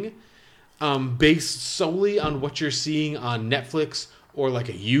thing, based solely on what you're seeing on Netflix or like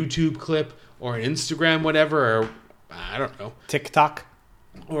a YouTube clip or an Instagram, whatever, or I don't know, TikTok.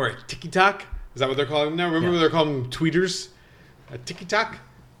 or a TikTok. Is that what they're calling them now? Remember when they're calling them tweeters? A TikTok?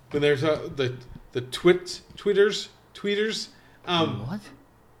 When there's the tweeters. What?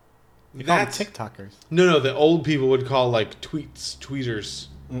 You call them That's TikTokers. No, the old people would call like tweeters.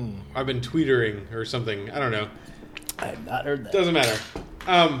 I've been tweetering or something. I don't know. I have not heard that. Doesn't matter.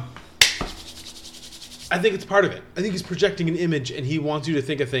 I think it's part of it. I think he's projecting an image and he wants you to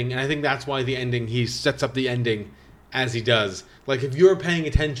think a thing, and I think that's why he sets up the ending as he does. Like, if you're paying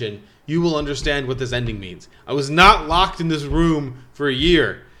attention, you will understand what this ending means. I was not locked in this room for a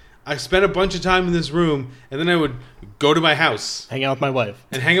year. I spent a bunch of time in this room, and then I would go to my house Hang out with my wife.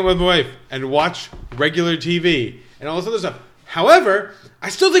 and hang out with my wife and watch regular TV and all this other stuff. However, I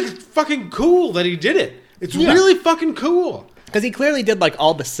still think it's fucking cool that he did it. It's really fucking cool. Because he clearly did like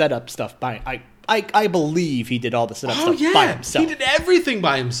all the setup stuff by I believe he did all the setup Oh stuff by yeah, himself. he did everything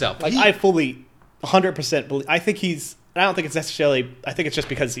by himself. Like I fully 100% believe. I think I don't think it's necessarily. I think it's just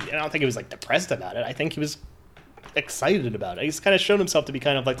because I don't think he was like depressed about it. I think he was excited about it. He's kind of shown himself to be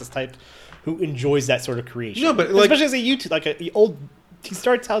kind of like this type who enjoys that sort of creation. No, but, like- especially as a YouTube, he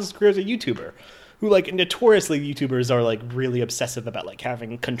starts out his career as a YouTuber. Who like notoriously YouTubers are like really obsessive about like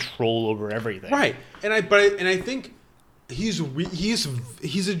having control over everything. Right, and I think he's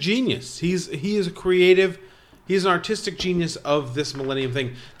a genius. He is a creative. He's an artistic genius of this millennium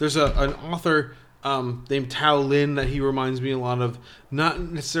thing. There's an author named Tao Lin that he reminds me a lot of, not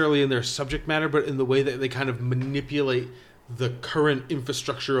necessarily in their subject matter, but in the way that they kind of manipulate the current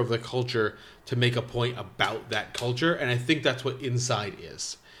infrastructure of the culture to make a point about that culture. And I think that's what Inside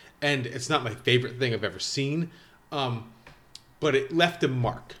is. And it's not my favorite thing I've ever seen, but it left a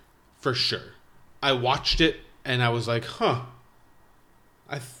mark, for sure. I watched it, and I was like, huh,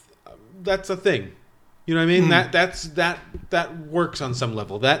 that's a thing. You know what I mean? That works on some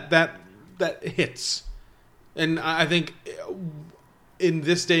level. That hits. And I think in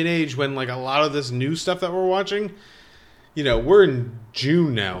this day and age, when like a lot of this new stuff that we're watching, you know, we're in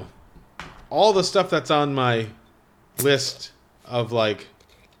June now. All the stuff that's on my list of like,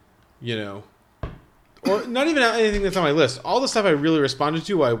 you know, or not even anything that's on my list. All the stuff I really responded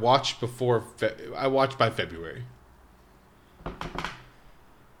to, I watched by February.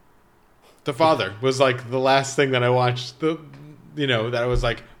 The Father was like the last thing that I watched. That I was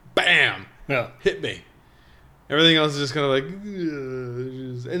like, bam, hit me. Everything else is just kind of like,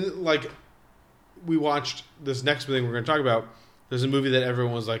 and like, we watched this next thing we're going to talk about. There's a movie that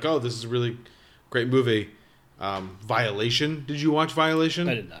everyone was like, oh, this is a really great movie. Violation. Did you watch Violation?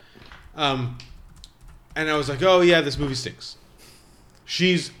 I did not. And I was like, oh yeah, this movie stinks.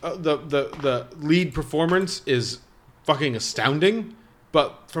 She's the lead performance is fucking astounding.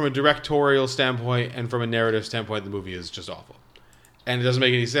 But from a directorial standpoint and from a narrative standpoint, the movie is just awful. And it doesn't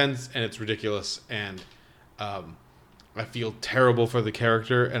make any sense, and it's ridiculous, and I feel terrible for the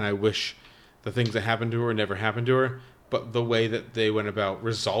character, and I wish the things that happened to her never happened to her. But the way that they went about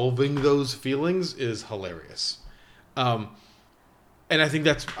resolving those feelings is hilarious. And I think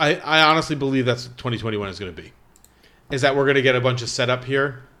I honestly believe that's what 2021 is going to be. Is that we're going to get a bunch of setup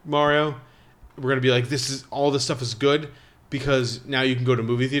here, Mario. We're going to be like, all this stuff is good because now you can go to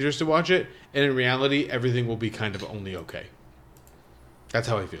movie theaters to watch it. And in reality, everything will be kind of only okay. That's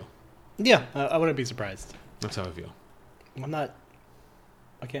how I feel. Yeah, I wouldn't be surprised. That's how I feel. I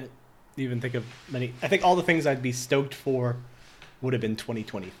can't even think of many. I think all the things I'd be stoked for would have been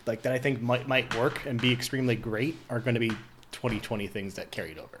 2020. Like, that I think might work and be extremely great are going to be 2020 things that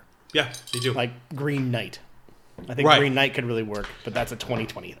carried over. Yeah, they do. Like Green Knight. I think Right. Green Knight could really work, but that's a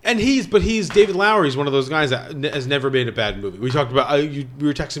 2020 thing. And he's David Lowery is one of those guys that has never made a bad movie. We talked about, we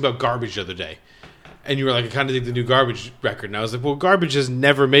were texting about Garbage the other day. And you were like, I kind of think the new Garbage record. And I was like, well, Garbage has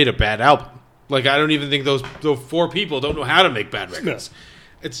never made a bad album. Like, I don't even think those 4 people don't know how to make bad records. No.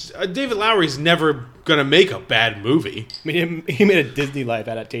 It's David Lowery's never going to make a bad movie. I mean, he made a Disney live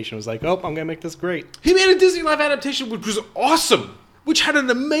adaptation. It was like, oh, I'm going to make this great. He made a Disney live adaptation, which was awesome. Which had an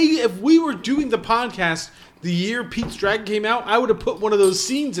amazing... If we were doing the podcast the year Pete's Dragon came out, I would have put one of those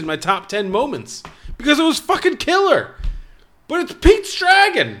scenes in my top 10 moments. Because it was fucking killer. But it's Pete's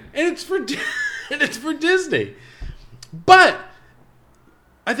Dragon. And it's for... and it's for Disney. But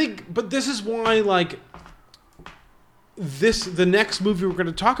I think, this is why, like, the next movie we're going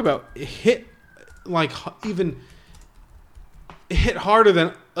to talk about hit harder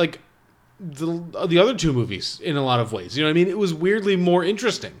than, like, the other 2 movies in a lot of ways. You know what I mean? It was weirdly more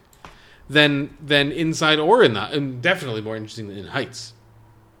interesting than Inside or and definitely more interesting than In Heights.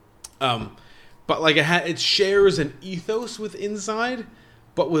 But like it shares an ethos with Inside,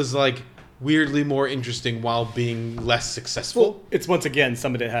 but was like weirdly more interesting while being less successful. Well, it's once again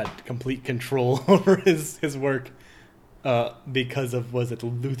somebody that had complete control over his work because of, was it the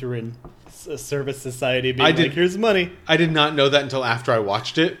Lutheran Service Society being like, here's money. I did not know that until after I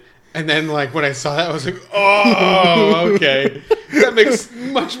watched it. And then, like, when I saw that, I was like, oh, okay. That makes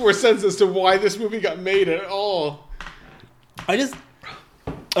much more sense as to why this movie got made at all. The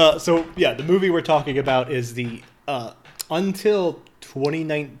movie we're talking about is the until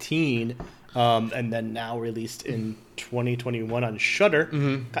 2019, and then now released in 2021 on Shudder.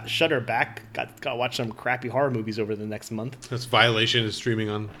 Mm-hmm. Got Shudder back. Got to watch some crappy horror movies over the next month. That's Violation is streaming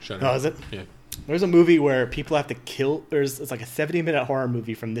on Shudder. Oh, is it? Yeah. There's a movie where people have to kill. It's like a 70-minute horror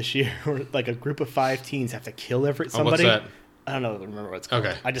movie from this year, where like a group of 5 teens have to kill somebody. What's that? I don't know. Remember what it's called.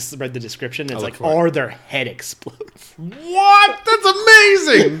 Okay. I just read the description. It's like, or their head explodes. What? That's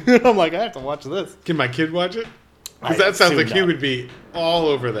amazing. I'm like, I have to watch this. Can my kid watch it? Because that sounds like he would be all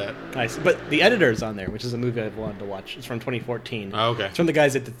over that. Nice. But The Editor's on there, which is a movie I've wanted to watch. It's from 2014. Oh, okay. It's from the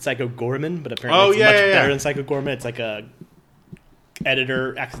guys that did Psycho Gorman, but apparently it's much better than Psycho Gorman. It's like a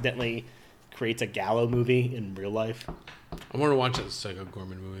editor accidentally creates a Gallo movie in real life. I want to watch that Psycho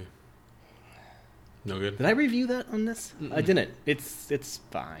Gorman movie. No good. Did I review that on this? Mm-mm. I didn't. It's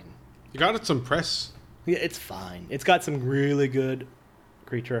fine. You got it some press. Yeah, it's fine. It's got some really good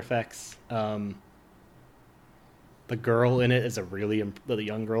creature effects. The girl in it is the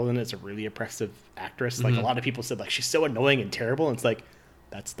young girl in it is a really impressive actress. Like, a lot of people said, like, she's so annoying and terrible. And it's like,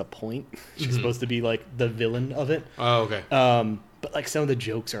 that's the point. She's supposed to be like the villain of it. Oh, okay. But like some of the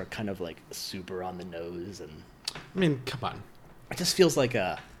jokes are kind of like super on the nose, and I mean, come on. It just feels like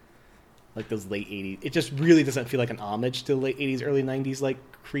those late 80s. It just really doesn't feel like an homage to the late 80s, early 90s like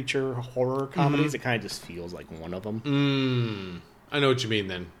creature horror comedies. Mm-hmm. It kind of just feels like one of them. I know what you mean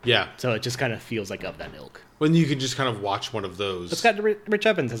then. Yeah. So it just kind of feels like of that ilk. When you can just kind of watch one of those. It's got Rich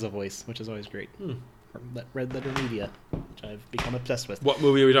Evans as a voice, which is always great. From Red Letter Media, which I've become obsessed with. What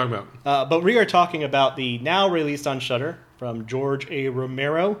movie are we talking about? But we are talking about the now released on Shudder from George A.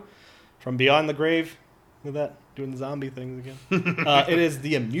 Romero, from Beyond the Grave. Look at that, doing the zombie things again. It is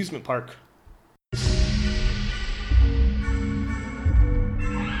The Amusement Park.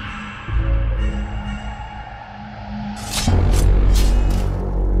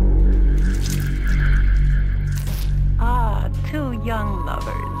 Two young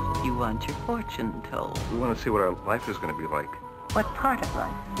lovers. You want your fortune told. We want to see what our life is going to be like. What part of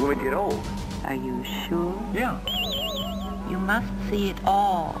life? When we get old. Are you sure? Yeah. You must see it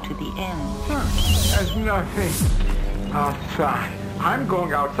all to the end. There's nothing outside. I'm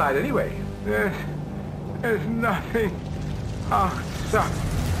going outside anyway. There's nothing outside.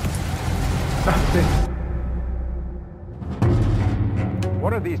 Nothing.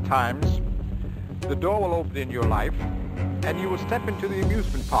 One of these times, the door will open in your life and you will step into the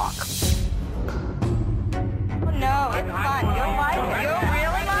amusement park. No, it's fun. You'll like it. You'll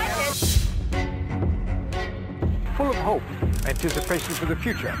really like it. Full of hope, anticipation for the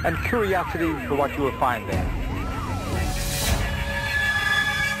future, and curiosity for what you will find there.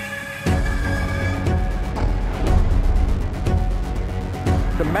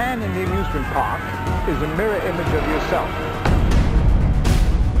 The man in the amusement park is a mirror image of yourself,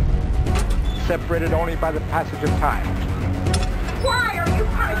 separated only by the passage of time. Why are you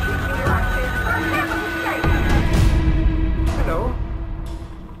punishing me like this? For heaven's sake! Hello?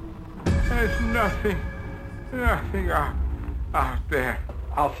 There's nothing out there.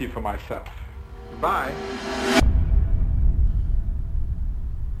 I'll see for myself. Bye.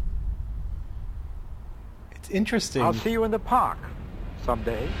 It's interesting. I'll see you in the park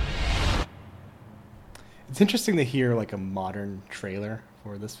someday. It's interesting to hear like a modern trailer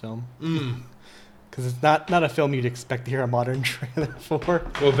for this film. Because it's not a film you'd expect to hear a modern trailer for.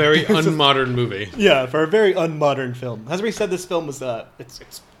 Well, very unmodern movie. Yeah, for a very unmodern film. As we said, this film was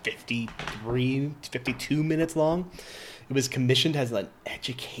it's 52 minutes long. It was commissioned as an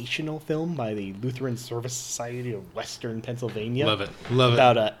educational film by the Lutheran Service Society of Western Pennsylvania. Love it.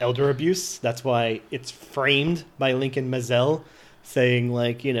 About elder abuse. That's why it's framed by Lincoln Mazel saying,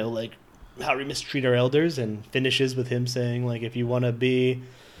 like, you know, like, how we mistreat our elders, and finishes with him saying, like, if you want to be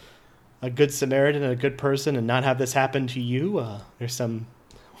a good Samaritan and a good person and not have this happen to you, there's some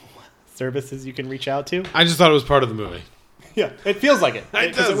services you can reach out to. I just thought it was part of the movie. Yeah, it feels like it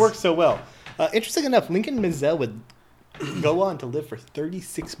because does. it works so well. Interesting enough, Lincoln Mazel would go on to live for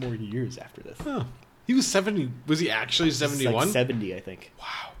 36 more years after this. Oh. He was 70. Was he actually 71? Like 70, I think.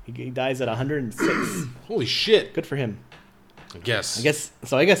 Wow. He dies at 106. Holy shit. Good for him. I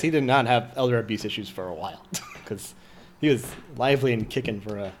guess he did not have elder abuse issues for a while because he was lively and kicking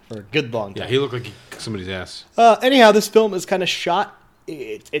for a good long time. Yeah, he looked like he kicked somebody's ass. Anyhow, this film is kind of shot.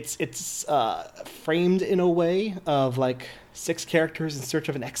 It's framed in a way of like 6 characters in search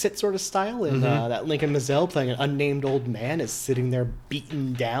of an exit sort of style, and that Lincoln Mazel playing an unnamed old man is sitting there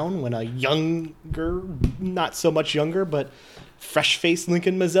beaten down when a younger, not so much younger, but fresh-faced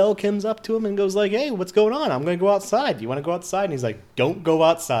Lincoln Mazel comes up to him and goes like, "Hey, what's going on? I'm going to go outside. Do you want to go outside?" And he's like, "Don't go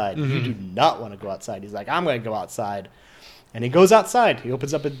outside. You do not want to go outside." He's like, "I'm going to go outside." And he goes outside. He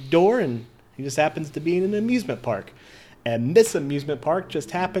opens up a door, and he just happens to be in an amusement park. And this amusement park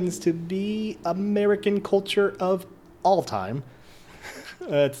just happens to be American culture of all time.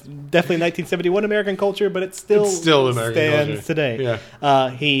 It's definitely 1971 American culture, but it's still American stands culture today.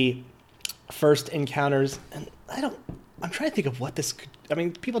 Yeah. He first encounters, and I'm trying to think of what this could. I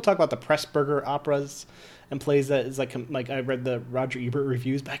mean, people talk about the Pressburger operas and plays that is like I read the Roger Ebert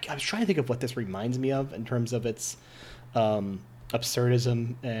reviews, but I was trying to think of what this reminds me of in terms of its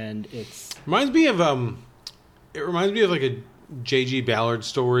absurdism and its. It reminds me of like a J.G. Ballard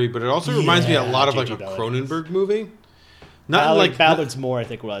story, but it also reminds me a lot of like a Cronenberg movie. Not Ballard's more, I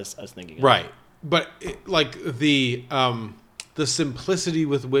think, what I was thinking of. Right, but like the simplicity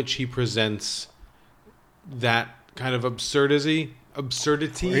with which he presents that kind of absurdity, or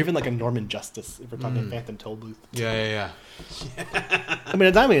even like a Norman Justice, if we're talking Phantom Tollbooth. Yeah. I mean,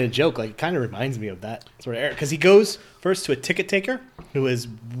 it's not even a joke. Like, it kind of reminds me of that sort of era. Because he goes first to a ticket taker who is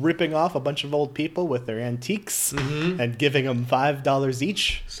ripping off a bunch of old people with their antiques and giving them $5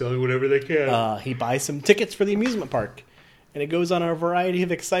 each. Selling whatever they can. He buys some tickets for the amusement park. And it goes on a variety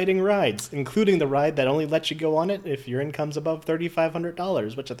of exciting rides, including the ride that only lets you go on it if your income's above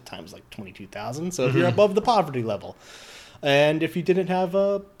 $3,500, which at the time was like $22,000. So if you're above the poverty level. And if you didn't have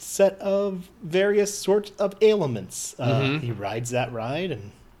a set of various sorts of ailments, he rides that ride,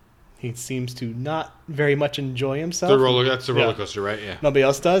 and he seems to not very much enjoy himself. That's the roller coaster, right? Yeah. Nobody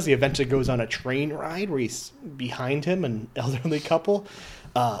else does. He eventually goes on a train ride where he's behind him, an elderly couple.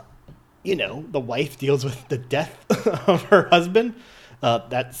 The wife deals with the death of her husband.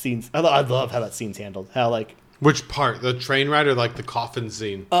 That scene's. I love how that scene's handled. How like. Which part? The train ride or like the coffin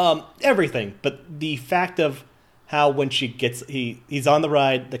scene? Everything, but the fact of how when she gets he's on the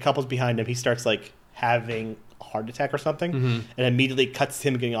ride, the couple's behind him, he starts like having a heart attack or something, and immediately cuts to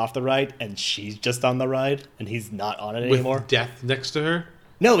him getting off the ride, and she's just on the ride, and he's not on it anymore. With death next to her?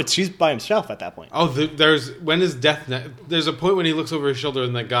 No, she's by himself at that point. Oh, there's a point when he looks over his shoulder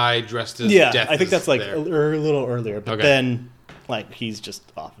and the guy dressed as death. I think that's like there. a little earlier, but then like he's just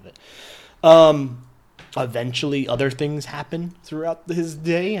off of it. Eventually, other things happen throughout his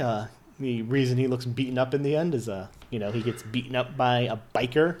day. The reason he looks beaten up in the end is, he gets beaten up by a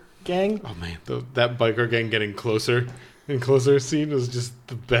biker gang. Oh man, that biker gang getting closer and closer scene was just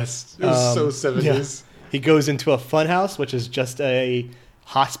the best. It was so 70s. Yeah. He goes into a fun house, which is just a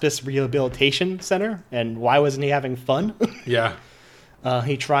hospice rehabilitation center, and why wasn't he having fun? Yeah.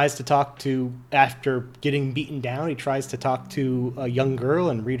 He tries to talk to, after getting beaten down, he tries to talk to a young girl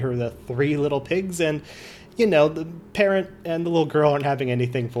and read her the 3 Little Pigs, and, you know, the parent and the little girl aren't having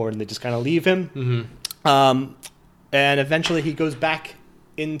anything for it, and they just kind of leave him. Mm-hmm. And eventually he goes back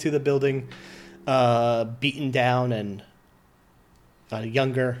into the building, beaten down, and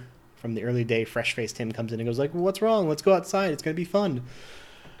younger, from the early day, fresh-faced him comes in and goes like, what's wrong? Let's go outside. It's going to be fun.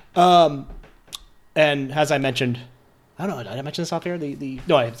 And as I mentioned... I don't know. Did I mention this off here?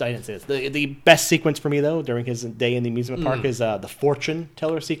 No, I didn't say this. The best sequence for me, though, during his day in the amusement park is the fortune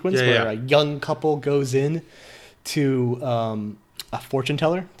teller sequence, where a young couple goes in to a fortune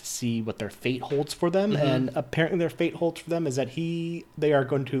teller to see what their fate holds for them. Mm-hmm. And apparently their fate holds for them is that they are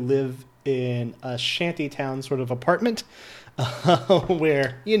going to live in a shantytown sort of apartment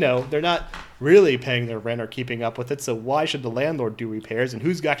where, you know, they're not really paying their rent or keeping up with it. So why should the landlord do repairs? And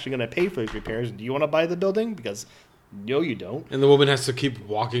who's actually going to pay for these repairs? And do you want to buy the building? Because... no, you don't. And the woman has to keep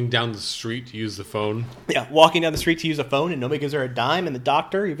walking down the street to use the phone. Yeah, walking down the street to use a phone, and nobody gives her a dime. And the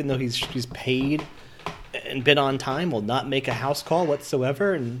doctor, even though she's paid and been on time, will not make a house call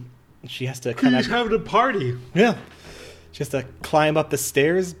whatsoever. And she has to kind of... He's having a party. Yeah. She has to climb up the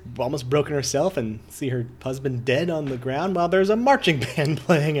stairs, almost broken herself, and see her husband dead on the ground while there's a marching band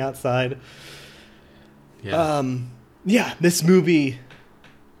playing outside. Yeah. Yeah, this movie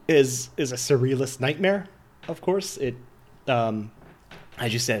is a surrealist nightmare. Of course, it,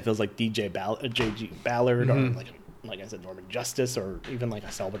 as you said, it feels like J.G. Ballard, mm-hmm. or like I said, Norman Justice, or even like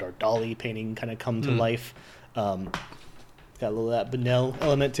a Salvador Dali painting kind of come to life. Got a little of that Buñuel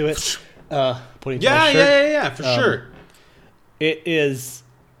element to it. For sure. It's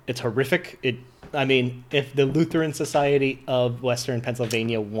horrific. If the Lutheran Society of Western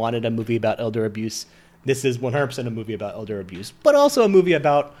Pennsylvania wanted a movie about elder abuse, this is 100% a movie about elder abuse, but also a movie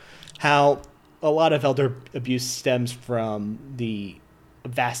about how a lot of elder abuse stems from the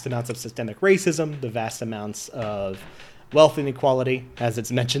vast amounts of systemic racism, the vast amounts of wealth inequality, as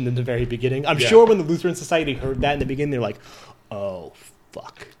it's mentioned in the very beginning. I'm sure when the Lutheran Society heard that in the beginning, they're like, oh,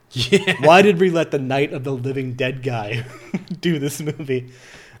 fuck. Yeah. Why did we let the Night of the Living Dead guy do this movie?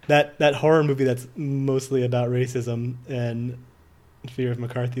 That horror movie that's mostly about racism and fear of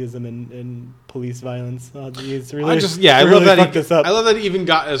McCarthyism and police violence. Oh, geez, really, I love that he even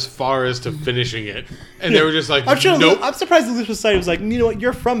got as far as to finishing it, and they were just like, nope. I'm surprised the Lutheran Society was like, you know what,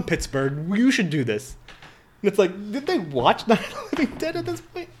 you're from Pittsburgh, you should do this. And it's like, did they watch Night of the Living Dead at this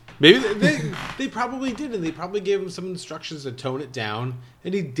point? Maybe they probably did, and they probably gave him some instructions to tone it down,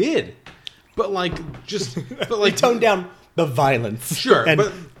 and he did. But he toned down the violence, sure, and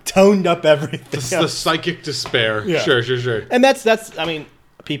but toned up everything. The psychic despair, yeah. Sure. And that's. I mean,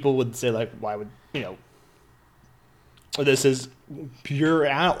 people would say like, why would this is pure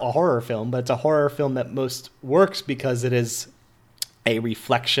a horror film, but it's a horror film that most works because it is a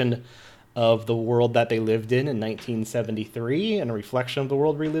reflection of the world that they lived in 1973 and a reflection of the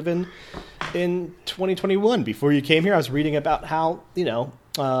world we live in 2021. Before you came here, I was reading about how, a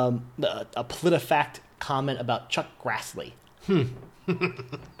PolitiFact comment about Chuck Grassley.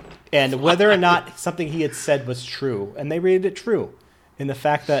 And whether or not something he had said was true. And they rated it true. In the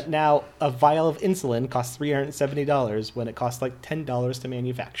fact that now a vial of insulin costs $370 when it costs like $10 to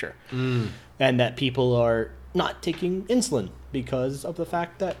manufacture. And that people are not taking insulin because of the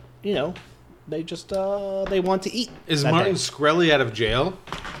fact that, they just they want to eat. Is Martin Shkreli out of jail?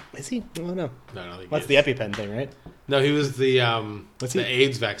 Is he? I don't know. No, I don't think That's the EpiPen thing, right? No, he was the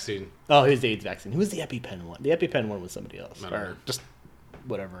AIDS vaccine. Oh, he was the AIDS vaccine. Who was the EpiPen one? The EpiPen one was somebody else. Or just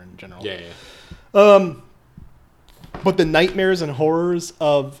whatever in general. Yeah. But the nightmares and horrors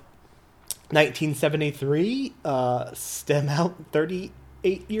of 1973 stem out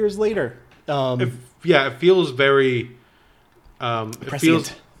 38 years later. It feels very...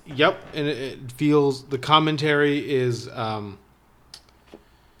 prescient. Yep, and it feels... The commentary is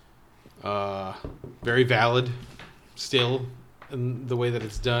very valid still in the way that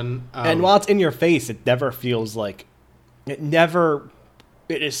it's done. And while it's in your face, it never feels like...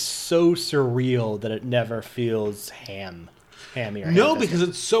 It is so surreal that it never feels hammy or no, because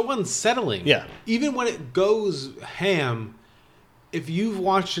it's so unsettling. Yeah. Even when it goes ham, if you've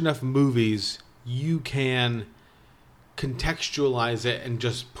watched enough movies, you can contextualize it and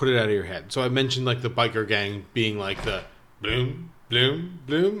just put it out of your head. So I mentioned like the biker gang being like the bloom, bloom,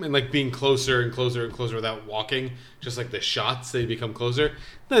 bloom, and like being closer and closer and closer without walking. Just like the shots, they become closer.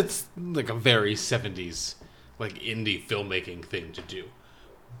 That's like a very 70s like indie filmmaking thing to do.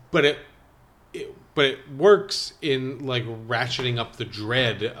 But it works in like ratcheting up the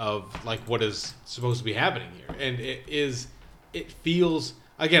dread of like what is supposed to be happening here, and it feels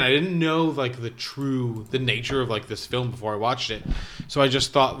again, I didn't know like the nature of like this film before I watched it, so I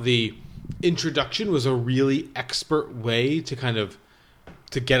just thought the introduction was a really expert way to kind of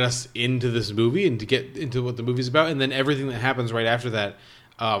to get us into this movie and to get into what the movie's about, and then everything that happens right after that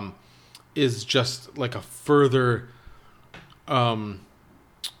is just like a further I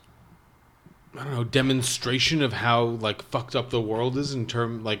don't know, demonstration of how like fucked up the world is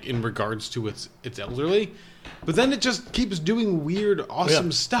in regards to its elderly. But then it just keeps doing weird,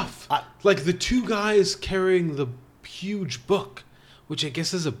 awesome stuff. Like the two guys carrying the huge book, which I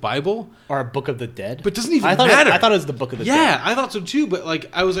guess is a Bible. Or a Book of the Dead. But it doesn't even matter. I thought it was the Book of the Dead. Yeah, I thought so too. But like,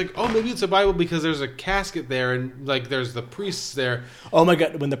 I was like, oh, maybe it's a Bible because there's a casket there and like there's the priests there. Oh my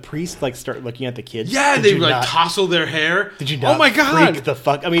god, when the priests like start looking at the kids. Yeah, they like tousle their hair. Did you not? Oh my god! Freak the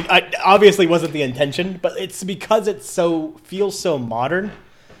fuck. I mean, obviously wasn't the intention, but it's because it feels so modern.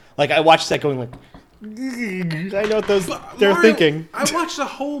 Like I watched that going like, I know what they're thinking. I watched the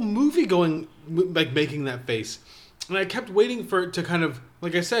whole movie going like making that face. And I kept waiting for it to kind of,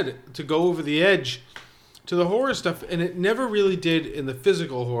 like I said, to go over the edge to the horror stuff. And it never really did in the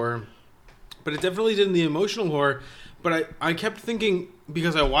physical horror. But it definitely did in the emotional horror. But I kept thinking,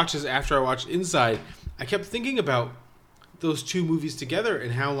 because I watched this after I watched Inside, I kept thinking about those two movies together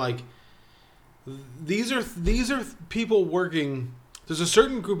and how, like, these are people working. There's a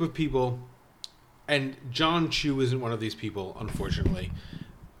certain group of people, and John Chu isn't one of these people, unfortunately,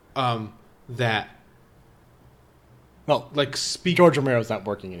 that... Well, like George Romero's not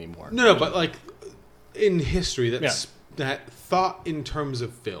working anymore. No, but like in history, that thought in terms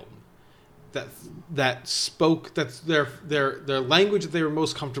of film, that spoke. That's their language that they were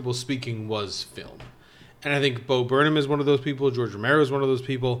most comfortable speaking was film, and I think Bo Burnham is one of those people. George Romero is one of those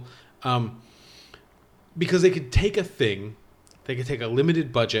people, because they could take a thing, they could take a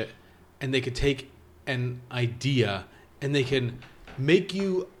limited budget, and they could take an idea, and they can make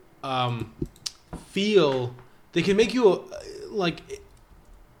you feel. They can make you,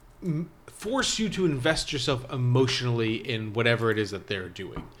 force you to invest yourself emotionally in whatever it is that they're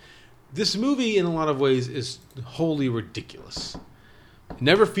doing. This movie, in a lot of ways, is wholly ridiculous. It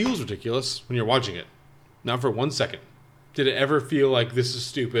never feels ridiculous when you're watching it. Not for 1 second. Did it ever feel like this is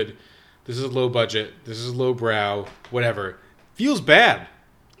stupid, this is low budget, this is low brow, whatever. It feels bad.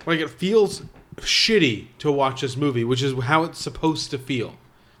 Like, it feels shitty to watch this movie, which is how it's supposed to feel.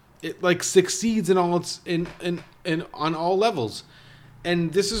 It like succeeds in all its in on all levels,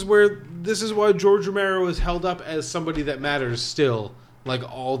 and this is why George Romero is held up as somebody that matters still, like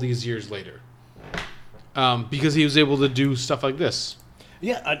all these years later, because he was able to do stuff like this.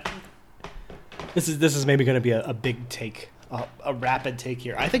 Yeah, this is maybe going to be a big take, a rapid take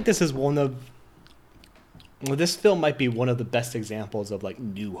here. I think this is this film might be one of the best examples of like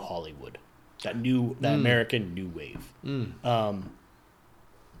new Hollywood, that American new wave.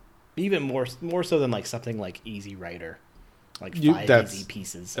 Even more so than like something like Easy Rider, like Easy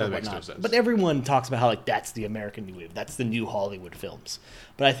Pieces or whatnot. No sense. But everyone talks about how like that's the American new wave, that's the new Hollywood films.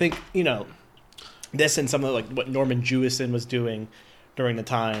 But I think this and some of like what Norman Jewison was doing during the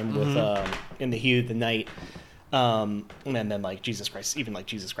time with In the Heat of the Night, and then like Jesus Christ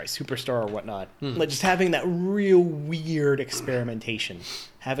Superstar or whatnot. Like just having that real weird experimentation,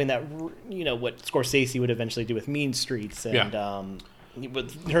 having that what Scorsese would eventually do with Mean Streets and. In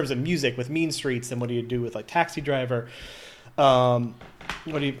terms of music with Mean Streets, and what do you do with like Taxi Driver? What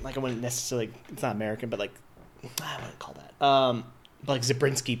do you like? I wouldn't necessarily. It's not American, but like I wouldn't call that. Like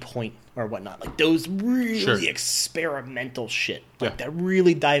Zabriskie Point or whatnot. Like those really experimental shit. Like that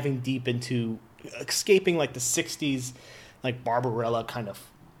really diving deep into escaping like the '60s, like Barbarella kind of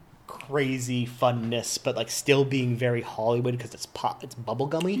crazy funness, but like still being very Hollywood because it's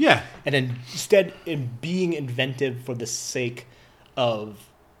bubblegummy. Yeah, and instead in being inventive for the sake of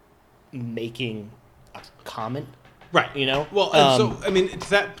making a comment, right? Well, and so I mean, it's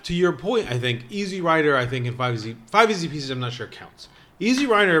that to your point. I think Easy Rider, I think in Five Easy Pieces, I'm not sure counts. Easy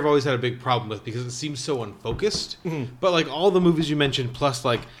Rider, I've always had a big problem with because it seems so unfocused. Mm-hmm. But like all the movies you mentioned, plus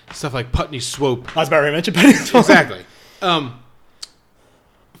like stuff like Putney Swope, I was about to mention Putney Swope. Exactly.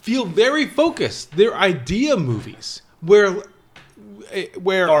 Feel very focused. They're idea movies where like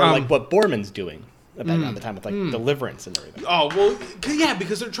what Borman's doing. At the time with like Deliverance and everything. Oh well, yeah,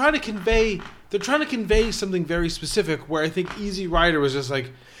 because they're trying to convey something very specific. Where I think Easy Rider was just like,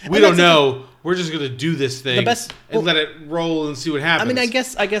 we don't know, we're just gonna do this thing and let it roll and see what happens. I mean, I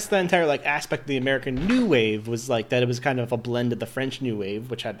guess the entire like aspect of the American New Wave was like that. It was kind of a blend of the French New Wave,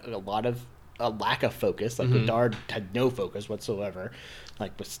 which had a lack of focus. Like Godard had no focus whatsoever.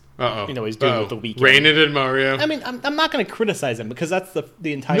 Like was he's doing with The Weeknd. Rain It in Mario. I mean, I'm not going to criticize him because that's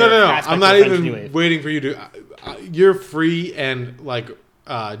the entire. No. Aspect I'm not of the French New even Wave. waiting for you to. You're free and like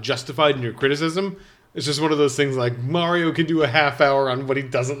justified in your criticism. It's just one of those things like Mario can do a half hour on what he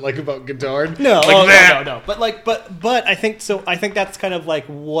doesn't like about Godard. No, like no. But I think so. I think that's kind of like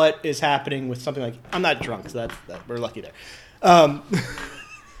what is happening with something like I'm not drunk, so that we're lucky there.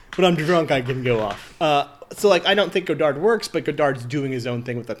 When I'm drunk, I can go off. So like I don't think Godard works, but Godard's doing his own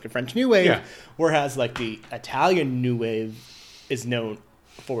thing with like the French New Wave, whereas like the Italian New Wave is known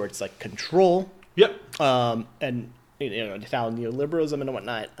for its like control. Yep. And Italian neoliberalism and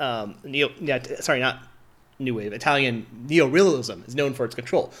whatnot. Not New Wave. Italian neorealism is known for its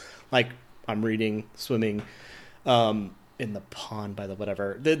control. Like I'm reading Swimming in the Pond by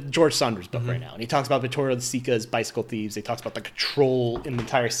the George Saunders book right now, and he talks about Vittorio De Sica's Bicycle Thieves. He talks about the control in the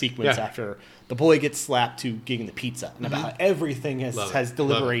entire sequence after the boy gets slapped to getting the pizza, and about how everything has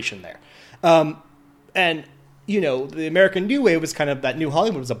deliberation there. And the American New Wave was kind of that New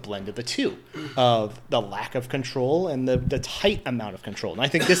Hollywood was a blend of the two, of the lack of control and the tight amount of control. And I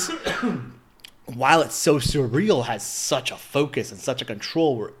think this, while it's so surreal, has such a focus and such a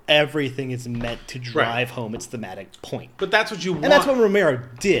control where everything is meant to drive home its thematic point. But that's what you want. And that's what Romero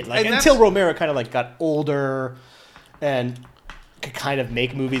did. Like until Romero kind of like got older and could kind of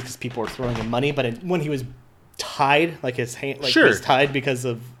make movies because people were throwing him money. But when he was tied, like his hand, like he was tied because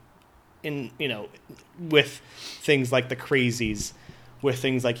of, with things like The Crazies, with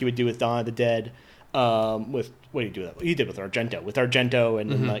things like he would do with Dawn of the Dead, with what did he do? He did with Argento,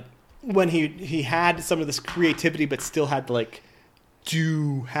 and like when he had some of this creativity, but still had to like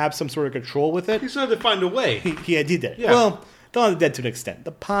have some sort of control with it. He still had to find a way. He did it. Yeah. Well, Dawn of the Dead to an extent.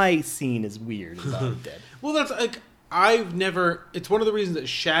 The pie scene is weird in Dawn of the Dead. Well, that's like it's one of the reasons that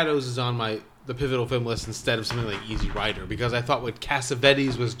Shadows is on the pivotal film list instead of something like Easy Rider, because I thought what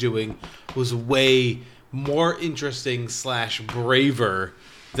Cassavetes was doing was way more interesting / braver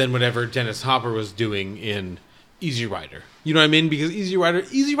than whatever Dennis Hopper was doing in Easy Rider. You know what I mean? Because Easy Rider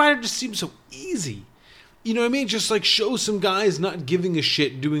just seems so easy. You know what I mean? Just like show some guys not giving a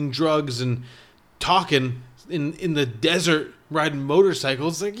shit, doing drugs and talking in the desert, riding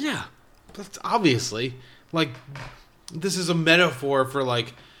motorcycles. Like, yeah, that's obviously like this is a metaphor for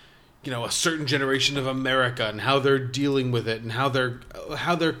like, a certain generation of America and how they're dealing with it and how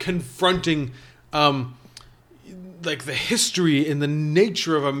they're confronting like the history and the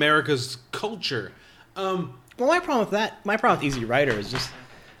nature of America's culture. Well, my problem with Easy Rider is just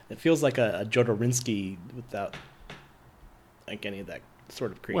it feels like a Jodorowsky without like any of that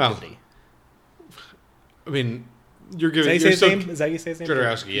sort of creativity. Well, I mean, you're giving is that you say his name?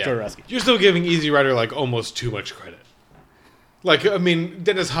 Jodorowsky, yeah. Jodorowsky. You're still giving Easy Rider like almost too much credit. Like, I mean,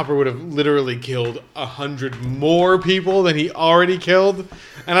 Dennis Hopper would have literally killed 100 more people than he already killed.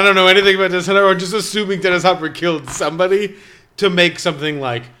 And I don't know anything about Dennis Hopper. I'm just assuming Dennis Hopper killed somebody to make something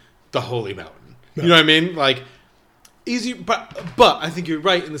like The Holy Mountain. You know what I mean? Like, easy, but I think you're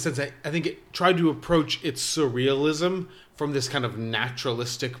right in the sense that I think it tried to approach its surrealism from this kind of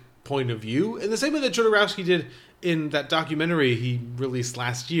naturalistic point of view. In the same way that Jodorowsky did in that documentary he released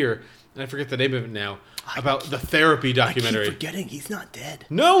last year, and I forget the name of it now, about the therapy documentary. I keep forgetting he's not dead.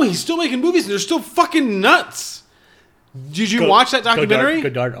 No, he's still making movies, and they're still fucking nuts. Did you watch that documentary?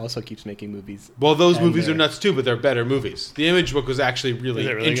 Godard also keeps making movies. Well, those movies are nuts too, but they're better movies. The Image Book was actually really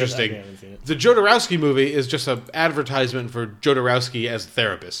interesting. I haven't seen it. The Jodorowsky movie is just an advertisement for Jodorowsky as a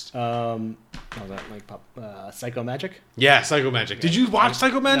therapist. Psycho Magic? Yeah, Psycho Magic. Did you watch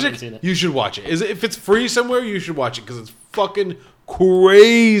Psycho Magic? I haven't seen it. You should watch it. If it's free somewhere, you should watch it because it's fucking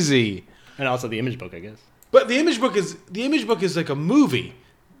crazy. And also the Image Book, I guess. But the Image Book is like a movie.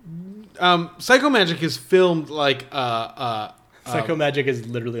 Psycho Magic is filmed like Psycho Magic is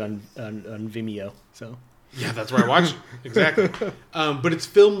literally on Vimeo. So yeah, that's where I watched it. Exactly. But it's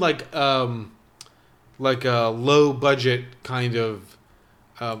filmed like a low budget kind of.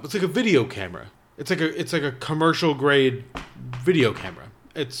 It's like a video camera. It's like a commercial grade video camera.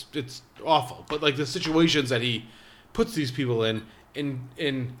 It's awful, but like the situations that he puts these people in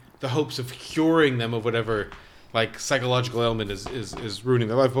the hopes of curing them of whatever like psychological ailment is ruining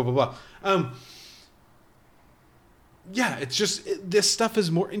their life, blah blah blah. Yeah, it's just this stuff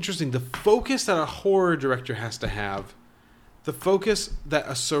is more interesting. The focus that a horror director has to have, the focus that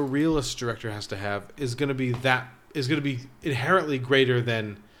a surrealist director has to have is going to be inherently greater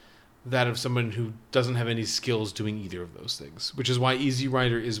than that of someone who doesn't have any skills doing either of those things. Which is why Easy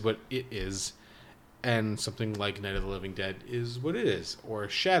Rider is what it is. And something like Night of the Living Dead is what it is, or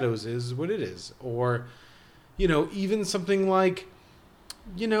Shadows is what it is, or, even something like,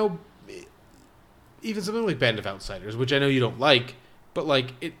 even something like Band of Outsiders, which I know you don't like, but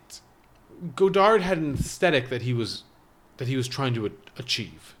like Godard had an aesthetic that he was trying to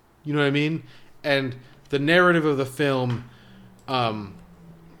achieve. You know what I mean? And the narrative of the film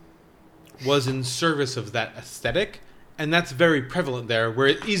was in service of that aesthetic, and that's very prevalent there. Where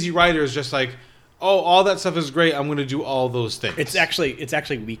Easy Rider is just like, oh, all that stuff is great. I'm going to do all those things. It's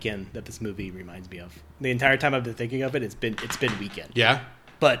actually Weekend that this movie reminds me of. The entire time I've been thinking of it, it's been Weekend. Yeah,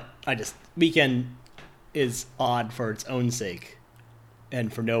 but Weekend is odd for its own sake,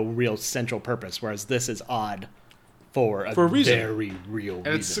 and for no real central purpose. Whereas this is odd for a reason. Very real reason.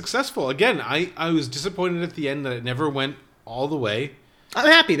 And it's successful. Again, I was disappointed at the end that it never went all the way. I'm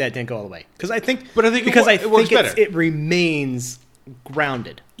happy that it didn't go all the way because I think it works better. It remains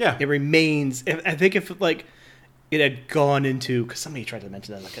grounded. Yeah, it remains. I think if like it had gone into, because somebody tried to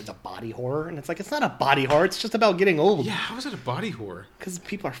mention that like it's a body horror, and it's like it's not a body horror. It's just about getting old. Yeah, how is it a body horror? Because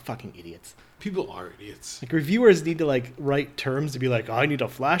people are fucking idiots. People are idiots. Like reviewers need to like write terms to be like, oh, I need a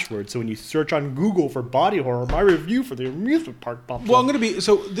flash word. So when you search on Google for body horror, my review for the amusement park pops Well, up. I'm gonna be.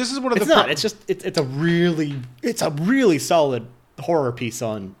 So this is one of it's the. Not. It's just it's a really solid horror piece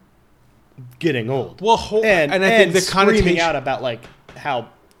on getting old. Well, and I think the screaming connotation out about like how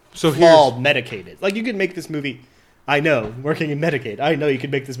so flawed Medicaid. Like you could make this movie. I know, working in Medicaid, I know you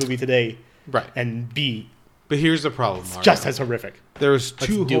could make this movie today, right, and be. But here's the problem, Mario. Just as horrific. There's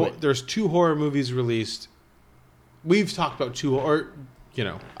two horror movies released. We've talked about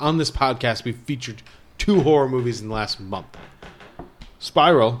on this podcast we've featured 2 horror movies in the last month.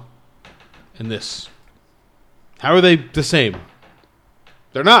 Spiral and this. How are they the same?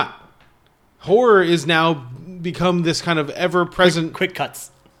 They're not. Horror is now become this kind of ever-present... Quick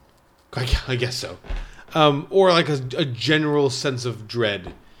cuts. I guess so. Or like a general sense of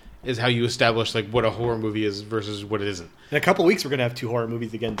dread is how you establish like what a horror movie is versus what it isn't. In a couple weeks, we're going to have 2 horror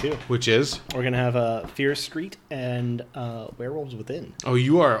movies again, too. Which is? We're going to have Fear Street and Werewolves Within. Oh,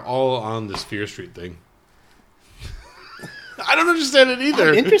 you are all on this Fear Street thing. I don't understand it either.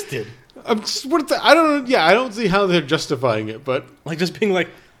 I'm interested. I don't know. Yeah, I don't see how they're justifying it, but... Like just being like,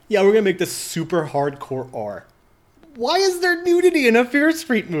 yeah, we're going to make this super hardcore R. Why is there nudity in a Fear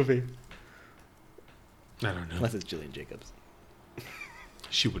Street movie? I don't know. Unless it's Gillian Jacobs.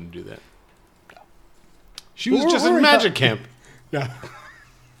 She wouldn't do that. No. She was just in Magic Camp. Yeah.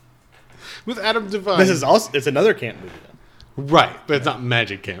 With Adam Devine. It's another camp movie though. Right, but it's not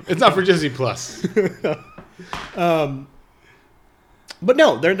Magic Camp. It's not for Disney Plus. But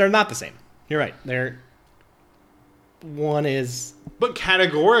no, they're not the same. You're right. One is, but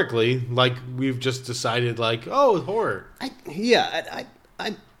categorically, like we've just decided, like, oh, horror.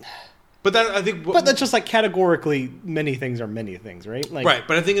 But that I think. But that's just like categorically, many things are many things, right? Like, right.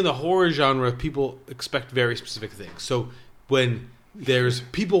 But I think in the horror genre, people expect very specific things. So when there's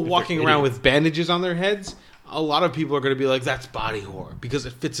people walking around with bandages on their heads, a lot of people are going to be like, "That's body horror," because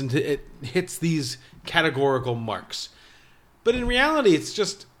it hits these categorical marks. But in reality, it's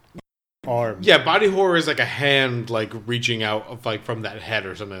just arms. Yeah, body horror is like a hand like reaching out of like from that head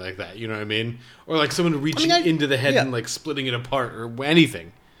or something like that. You know what I mean? Or like someone reaching into the head and like splitting it apart or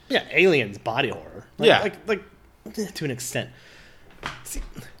anything. Yeah, Aliens body horror. Like to an extent. See,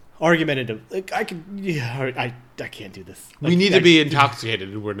 argumentative. Like I can't do this. Like, we need to be intoxicated,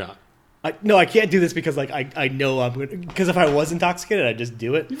 and we're not. I can't do this because like I know I'm going to, because if I was intoxicated, I'd just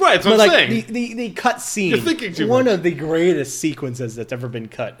do it. Right, that's what I'm saying. The cut scene, you're thinking too one much. of the greatest sequences that's ever been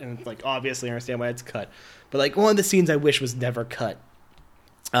cut, and it's like obviously I understand why it's cut, but like one of the scenes I wish was never cut,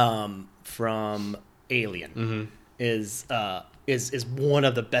 from Alien, is one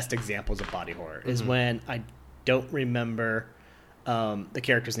of the best examples of body horror. Is when I don't remember the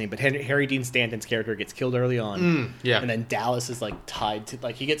character's name, but Harry Dean Stanton's character gets killed early on. And then Dallas is like tied to,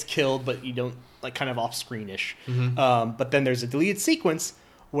 like, he gets killed, but you don't, like, kind of off screenish. But then there's a deleted sequence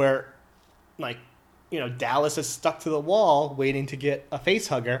where, like, you know, Dallas is stuck to the wall waiting to get a face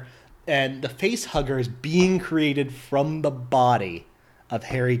hugger, and the face hugger is being created from the body of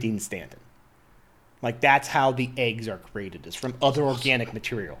Harry Dean Stanton. Like, that's how the eggs are created, is from other organic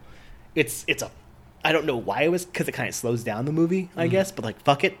material. It's a, I don't know why it was, because it kind of slows down the movie, I guess, but like,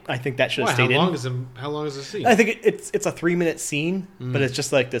 fuck it. I think that should have stayed in. How long is the scene? I think it's a 3-minute scene, but it's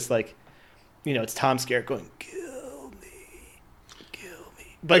just like this, like, you know, it's Tom Skerritt going, kill me.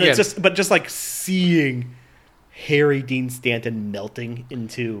 But again, it's just like seeing Harry Dean Stanton melting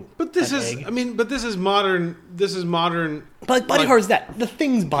into. But this is, egg. I mean, but this is modern. This is modern. But like, body horror is that. The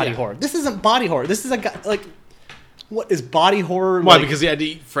Thing's body horror. This isn't body horror. This is a guy, like, what is body horror? Why? Like, because he had to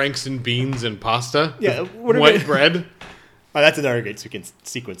eat Franks and beans and pasta? Yeah. White bread? Oh, that's another great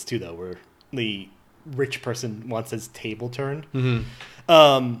sequence, too, though, where the rich person wants his table turned. No,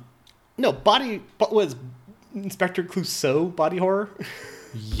 what was Inspector Clouseau body horror?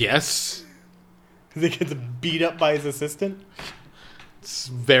 Yes. He gets beat up by his assistant? It's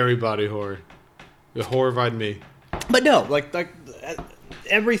very body horror. It horrified me. But no, like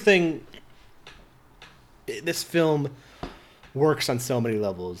everything this film works on so many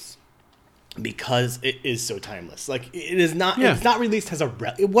levels because it is so timeless. Like, it is not. Yeah. It's not released as a.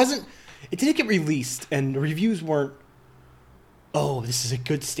 It wasn't. It didn't get released, and the reviews weren't. Oh, this is a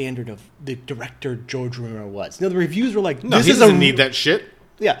good standard of the director George Romero was. No, the reviews were like, No, this he is doesn't need that shit.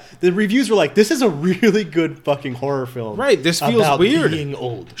 Yeah, the reviews were like, this is a really good fucking horror film. Right, this feels about weird. being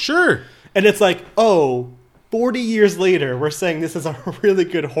old. Sure. And it's like, 40 years later, we're saying this is a really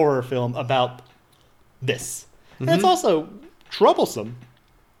good horror film about this. And it's also troublesome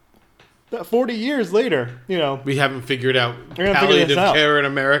that 40 years later, We haven't figured out We're gonna figure this palliative out. care in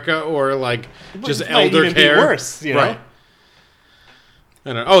America or like just It might elder even be care. worse, Right.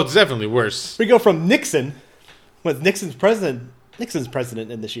 I don't know. Oh, it's definitely worse. We go from Nixon, Nixon's president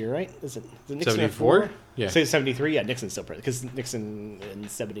in this year, right? Is it Nixon 74? Yeah. Yeah. Say 73? Yeah, Nixon's still president because Nixon in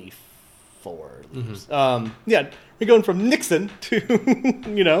 74. Yeah, we're going from Nixon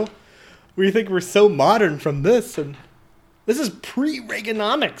to, we think we're so modern from this, and this is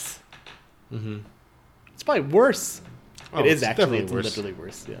pre-Reaganomics. It's probably worse. Oh, it is it's actually. definitely It's worse. literally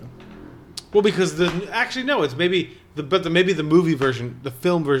worse, yeah. Well, because it's maybe maybe the movie version, the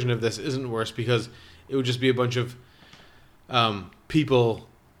film version of this isn't worse because it would just be a bunch of people.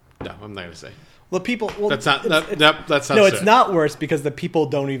 No, I'm not gonna say. Well, people. Well, That's not. it's- That's not. No, it's not worse because the people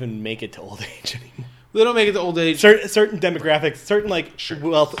don't even make it to old age anymore. They don't make it to old age. Certain demographics, certain Sure.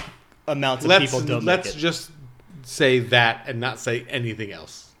 wealth amounts of people don't make Let's it. just say that and not say anything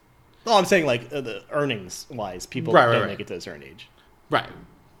else. Oh, I'm saying the earnings wise, people Right, don't right. make it to a certain age. Right.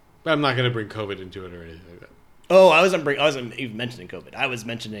 I'm not going to bring COVID into it or anything like that. Oh, I wasn't even mentioning COVID. I was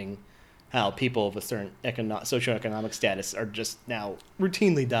mentioning how people of a certain socioeconomic status are just now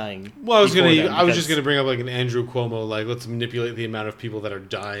routinely dying. Well, I was before them just because- going to bring up like an Andrew Cuomo, like let's manipulate the amount of people that are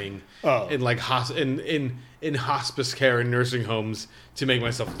dying in like in hospice care and nursing homes to make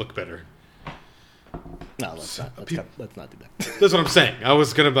myself look better. No, let's not do that. That's what I'm saying. I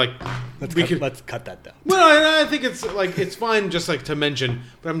was going to like Let's cut that down. Well, I think it's fine just like to mention,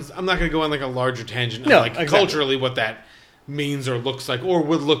 but I'm not going to go on like a larger tangent No, of like exactly. culturally what that means or looks like or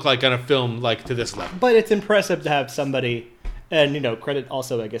would look like on a film like to this level. But it's impressive to have somebody, and credit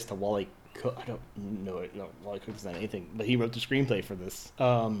also, I guess, to Wally Cook. I don't know it. No, Wally Cook's not anything, but he wrote the screenplay for this.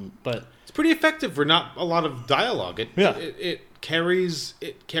 But It's pretty effective for not a lot of dialogue. It carries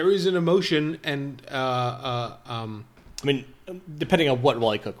an emotion and I mean, depending on what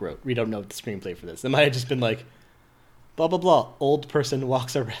Wally Cook wrote, we don't know the screenplay for this. It might have just been like, blah blah blah. Old person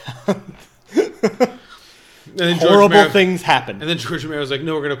walks around. and then George Horrible Romero- things happen. And then George Romero's like,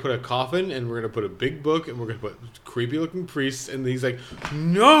 no, we're going to put a coffin and we're going to put a big book and we're going to put creepy looking priests. And he's like,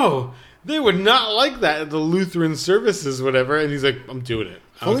 no, they would not like that at the Lutheran services, whatever. And he's like, I'm doing it.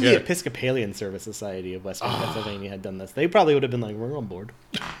 If only the Episcopalian Service Society of Western Pennsylvania had done this, they probably would have been like, we're on board.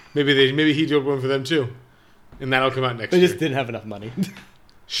 Maybe he did one for them too. And that'll come out next They year. just didn't have enough money.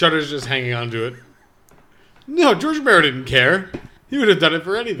 Shutter's just hanging on to it. No, George Romero didn't care. He would have done it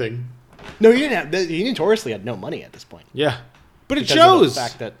for anything. No, he didn't have. He notoriously had no money at this point. Yeah. But it Because of shows. the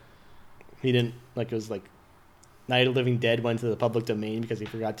fact that he didn't, it was like Night of the Living Dead went to the public domain because he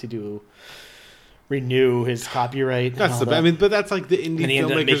forgot to renew his copyright. That's the. I mean, but that's like the indie and he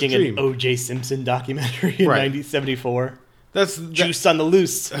ended up filmmaker's making dream. an O.J. Simpson documentary in Right. 1974. That's Juice on the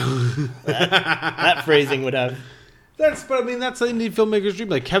loose. that phrasing would have. But I mean, that's the indie filmmaker's dream.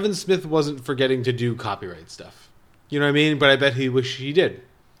 Like Kevin Smith wasn't forgetting to do copyright stuff. You know what I mean? But I bet he wished he did.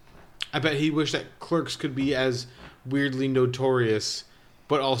 I bet he wished that Clerks could be as weirdly notorious,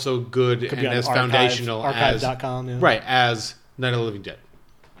 but also good Could and be on as Archive- foundational Archive.com, as yeah. right as Night of the Living Dead.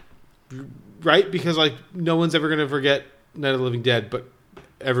 Right? Because like no one's ever going to forget Night of the Living Dead, but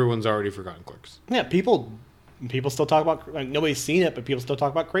everyone's already forgotten Clerks. Yeah, people still talk about. Nobody's seen it, but people still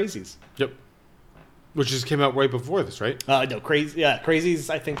talk about Crazies. Yep. Which just came out right before this, right? No, Crazies.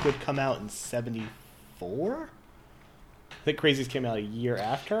 I think would come out in 74. I think Crazies came out a year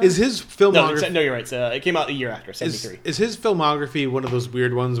after. Is his filmography? No, you're right. So it came out a year after 73. Is his filmography one of those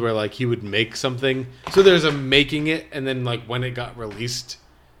weird ones where like he would make something? So there's a making it, and then like when it got released,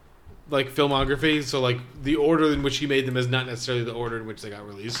 like filmography. So like the order in which he made them is not necessarily the order in which they got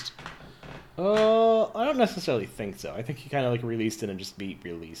released. I don't necessarily think so. I think he kind of like released it and just be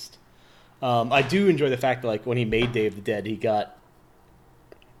released. I do enjoy the fact that like when he made Day of the Dead, he got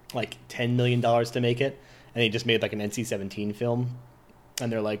like $10 million to make it, and he just made like an NC-17 film.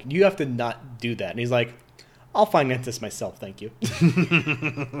 And they're like, "You have to not do that." And he's like, "I'll finance this myself, thank you."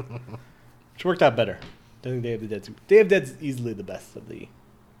 Which worked out better. I think Day of the Dead's easily the best of the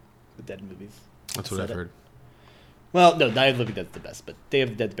Dead movies. That's what I've heard. Well, no, Night of the Living Dead's the best, but Day of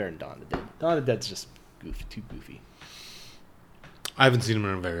the Dead's better than Dawn of the Dead. Dawn of the Dead's just too goofy. I haven't seen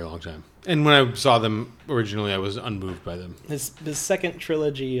them in a very long time. And when I saw them originally, I was unmoved by them. His second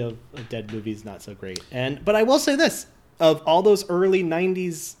trilogy of Dead movies not so great. But I will say this: of all those early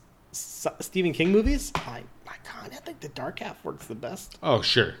 '90s Stephen King movies, my God, I think The Dark Half works the best. Oh,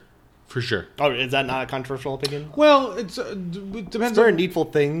 sure. For sure. Oh, is that not a controversial opinion? Well, it depends. It's better than Needful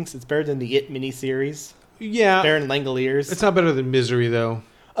Things. It's better than the It miniseries. Yeah. Baron Langoliers. It's not better than Misery, though.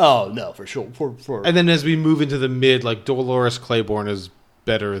 Oh, no, for sure. And then as we move into the mid, like, Dolores Claiborne is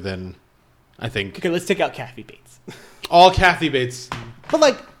better than, I think. Okay, let's take out Kathy Bates. All Kathy Bates. But,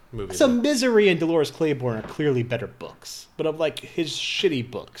 like, movies. So Misery and Dolores Claiborne are clearly better books. But of, like, his shitty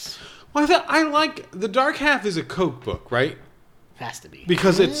books. Well, I like... The Dark Half is a Coke book, right? Has to be.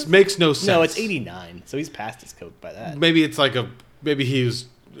 Because it makes no sense. No, it's 89, so he's past his Coke by that. Maybe it's like maybe he was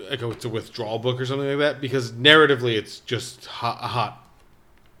like it's a withdrawal book or something like that. Because narratively, it's just a hot.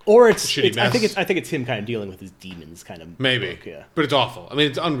 Or it's shitty mess. I think it's him kind of dealing with his demons, kind of. Maybe, book, yeah. But it's awful. I mean,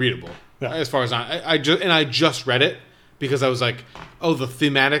 it's unreadable Yeah. as far as I just read it because I was like, oh,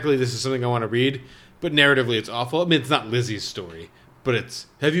 thematically this is something I want to read, but narratively it's awful. I mean, it's not Lizzie's story, but it's.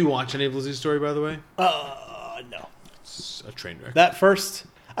 Have you watched any of Lizzie's story, by the way? No. It's a train wreck. That first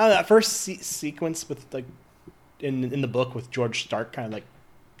sequence with like in the book with George Stark kind of like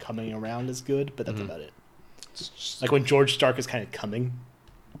coming around is good, but that's about it. It's just, like when George Stark is kind of coming.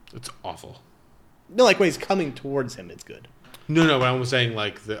 It's awful. No, like when he's coming towards him, it's good. No, but I was saying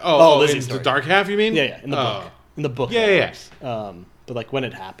like the Lizzie's in the story. Dark Half, you mean? Yeah, in the book. In the book. Yeah. But like when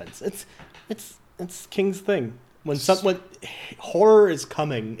it happens, it's King's thing. When horror is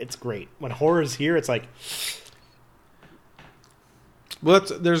coming, it's great. When horror is here, it's like. Well,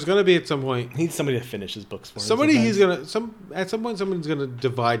 there's going to be at some point. He needs somebody to finish his books for him. At some point someone's going to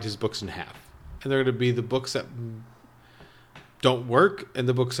divide his books in half, and they're going to be the books that don't work and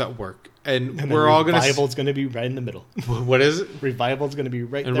the books that work, and we're all going to. Revival's going to be right in the middle. What is it? Revival's going to be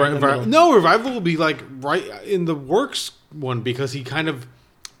right there in the middle. No, Revival will be like right in the works one because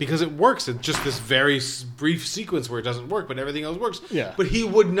because it works. It's just this very brief sequence where it doesn't work, but everything else works. Yeah. But he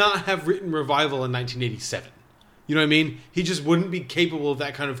would not have written Revival in 1987. You know what I mean? He just wouldn't be capable of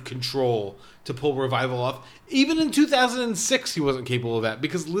that kind of control to pull Revival off. Even in 2006, he wasn't capable of that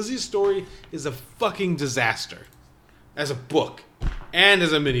because Lizzie's story is a fucking disaster as a book and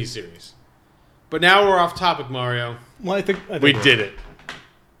as a miniseries. But now we're off topic, Mario. Well, I think we did it.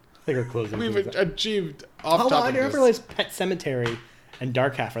 I think we're closing. We've achieved off topic. I never realized Pet Sematary and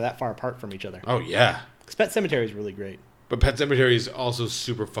Dark Half are that far apart from each other. Oh yeah, because Pet Sematary is really great. But Pet Sematary is also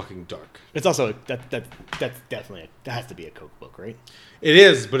super fucking dark. It's also that's definitely that has to be a Coke book, right? It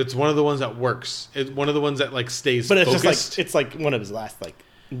is, but it's one of the ones that works. It's one of the ones that like stays. But it's focused. just like it's like one of his last like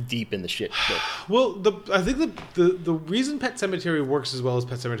deep in the shit book. Well, I think the reason Pet Sematary works as well as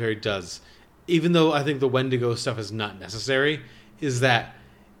Pet Sematary does, even though I think the Wendigo stuff is not necessary, is that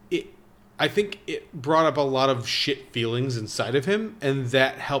I think it brought up a lot of shit feelings inside of him, and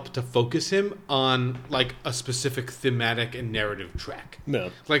that helped to focus him on like a specific thematic and narrative track. No,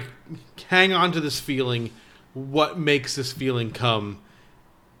 like hang on to this feeling. What makes this feeling come?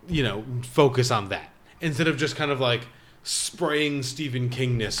 Focus on that instead of just kind of like spraying Stephen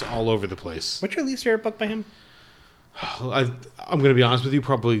Kingness all over the place. What's your least favorite book by him? I'm going to be honest with you.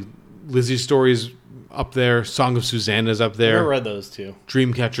 Probably Lizzie's Stories up there. Song of Susanna's up there. I never read those two.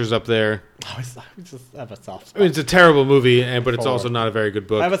 Dreamcatcher's up there. I just have a soft spot. I mean, it's a terrible movie, but it's also not a very good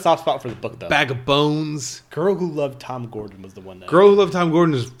book. I have a soft spot for the book, though. Bag of Bones. Girl Who Loved Tom Gordon was the one that... Girl Who Loved Tom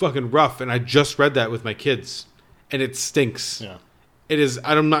Gordon is fucking rough, and I just read that with my kids, and it stinks. Yeah. It is...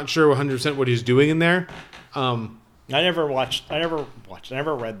 I'm not sure 100% what he's doing in there. I never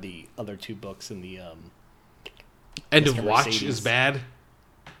read the other two books in the... End of Watch Mercedes. Is bad.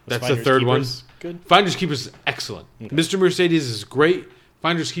 That's Finders the third Keepers one. Good. Finders Keepers is excellent. Okay. Mr. Mercedes is great.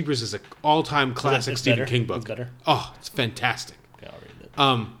 Finders Keepers is an all-time classic Stephen King book. It's better. Oh, it's fantastic. Okay, I'll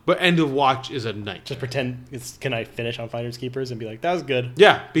read it. But End of Watch is a night. Just pretend can I finish on Finders Keepers and be like, that was good.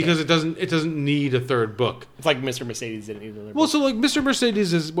 Yeah, because it doesn't need a third book. It's like Mr. Mercedes didn't need another book. Well, so like Mr.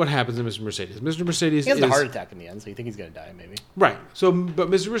 Mercedes is what happens in Mr. Mercedes. Mr. Mercedes he has a heart attack in the end, so you think he's gonna die, maybe. Right. So,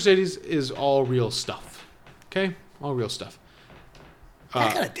 but Mr. Mercedes is all real stuff. Okay, all real stuff.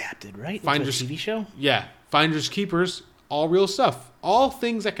 That got adapted, right? Finders TV show. Yeah, Finders Keepers, all real stuff. All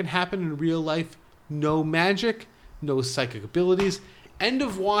things that can happen in real life. No magic, no psychic abilities. End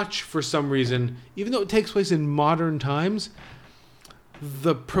of Watch, for some reason, even though it takes place in modern times,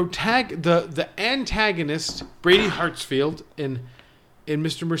 the antagonist, Brady Hartsfield, in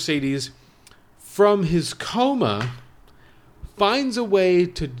Mr. Mercedes, from his coma, finds a way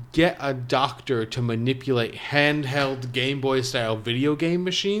to get a doctor to manipulate handheld Game Boy style video game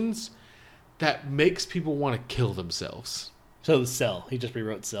machines that makes people want to kill themselves. So it was Cell. He just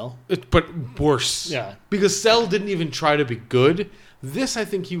rewrote Cell. But worse. Yeah. Because Cell didn't even try to be good. This, I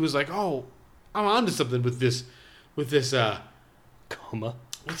think he was like, oh, I'm onto something with this, Coma.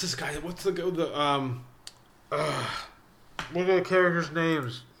 what's this guy? What's what are the characters'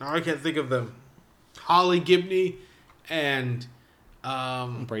 names? Now I can't think of them. Holly Gibney and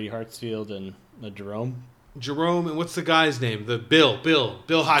Brady Hartsfield and Jerome. Jerome, and what's the guy's name? Bill Hodges. Oh,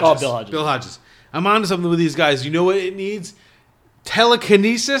 Bill Hodges. Bill Hodges. I'm onto something with these guys. You know what it needs?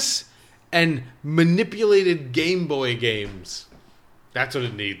 Telekinesis and manipulated Game Boy games. That's what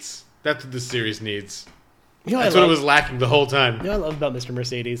it needs. That's what this series needs. You know That's what it was lacking the whole time. You know what I love about Mr.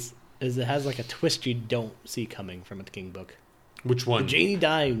 Mercedes is it has like a twist you don't see coming from a King book. Which one? The Janie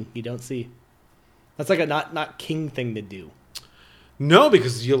dying you don't see. That's like a not King thing to do. No,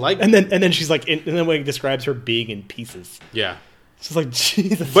 because you like. And then she's like, and then when he describes her being in pieces. Yeah. It's just like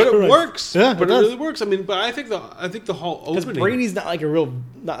Jesus. But it Christ. works. Yeah, but it does. really works. I mean, but I think the whole Because opening. Brady's not like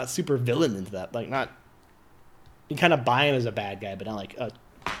not a super villain into that. Like not. You kind of buy him as a bad guy, but not like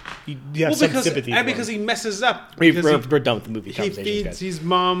you have some sympathy. And because he messes up. We're Because done with the movie. he feeds his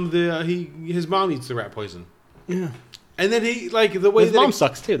mom his mom eats the rat poison. Yeah. And then he the way His that mom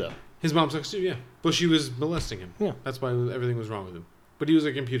sucks too, though. His mom sucks too. Yeah. But she was molesting him. Yeah. That's why everything was wrong with him. But he was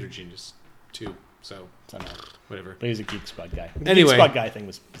a computer genius too. So whatever. But he was a Geek Squad guy. The Anyway, Geek Squad guy thing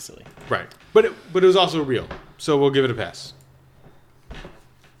was silly. Right. But it was also real. So we'll give it a pass.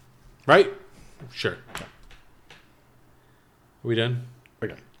 Right? Sure. Yeah. Are we done? We're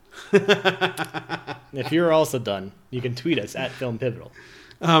done. If you're also done, you can tweet us at Film Pivotal.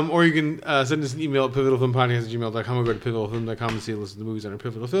 Or you can send us an email at pivotalfilmpodcast@gmail.com or go to pivotalfilm.com and see a list of the movies on our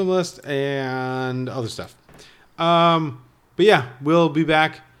Pivotal Film list and other stuff. But yeah, we'll be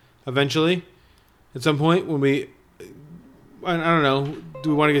back eventually at some point when I don't know, do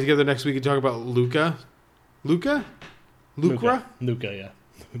we want to get together next week and talk about Luca? Lucra? Luca, yeah.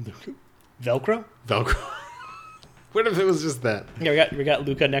 Velcro? What if it was just that? Yeah, we got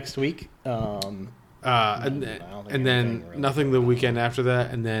Luca next week. And then nothing the weekend after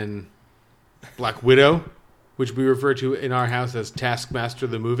that, and then Black Widow, which we refer to in our house as Taskmaster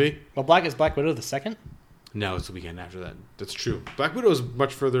the movie. Well, is Black Widow the second? No, it's the weekend after that. That's true. Black Widow is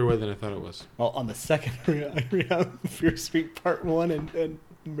much further away than I thought it was. Well, on the second, we have Fear Street Part 1 and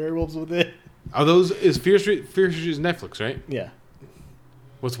Werewolves Within. Are those is Fear Street is Netflix, right? Yeah.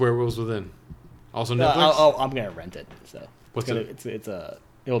 What's Werewolves Within? Also Netflix? I'm gonna rent it. So What's it?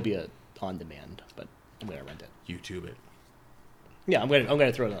 It'll be a on demand, but I'm gonna rent it. YouTube it. Yeah, I'm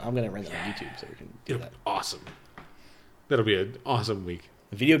gonna throw it. I'm gonna rent it on YouTube so we can do that. Awesome. That'll be an awesome week.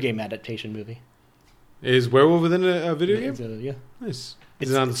 A video game adaptation movie. Is Werewolf Within a video game? Yeah. Nice.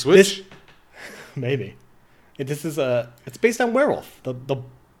 Is it on the Switch? Maybe. It's based on Werewolf.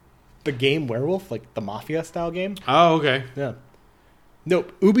 The game Werewolf, like the Mafia style game. Oh, okay. Yeah. No,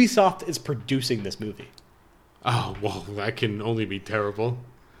 Ubisoft is producing this movie. Oh, well, that can only be terrible.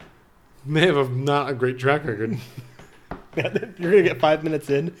 They have not a great track record. You're going to get 5 minutes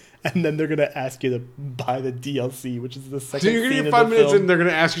in, and then they're going to ask you to buy the DLC, which is the second So you're going to scene get of 5 the minutes film. in, they're going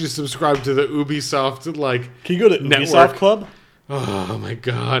to ask you to subscribe to the Ubisoft, Can you go to network. Ubisoft Club? Oh, my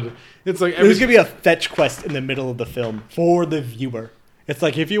God. It's like... There's going to be a fetch quest in the middle of the film for the viewer. It's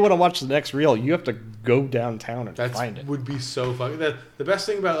like, if you want to watch the next reel, you have to go downtown and find it. That would be so funny. The best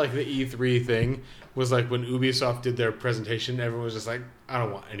thing about like the E3 thing was like when Ubisoft did their presentation, everyone was just like, I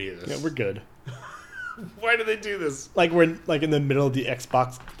don't want any of this. Yeah, we're good. Why do they do this? Like we're like in the middle of the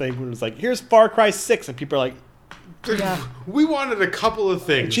Xbox thing when it was like, here's Far Cry 6, and people are like, yeah. We wanted a couple of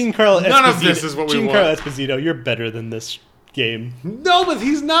things. Giancarlo None Esposito, of this is what we want. Giancarlo Esposito, you're better than this game. No, but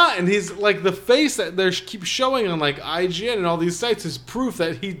he's not. And he's like the face that they keep showing on like IGN and all these sites is proof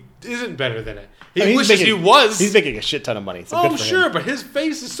that he isn't better than it. He wishes he was. He's making a shit ton of money. So oh, good for sure, him. but his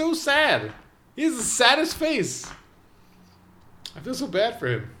face is so sad. He has the saddest face. I feel so bad for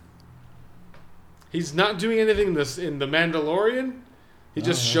him. He's not doing anything in The Mandalorian. He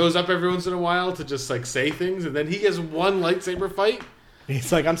just shows up every once in a while to just like say things, and then he has one lightsaber fight.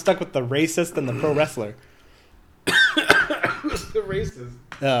 He's like, I'm stuck with the racist and the pro wrestler. Who's the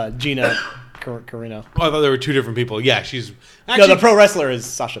racist? Gina Carino. Oh, I thought there were two different people. Yeah, she's No, the pro wrestler is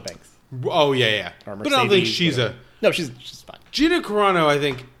Sasha Banks. Oh yeah. Or But I don't think she's whatever. No, she's fine. Gina Carano, I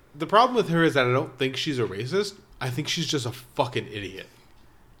think the problem with her is that I don't think she's a racist. I think she's just a fucking idiot.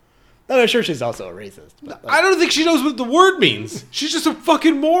 No, I'm sure she's also a racist. But I don't think she knows what the word means. She's just a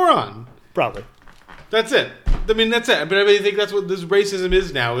fucking moron. Probably. That's it. I mean, that's it. But I think that's what this racism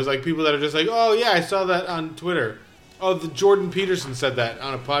is now. Is like people that are just like, oh yeah, I saw that on Twitter. Oh, Jordan Peterson said that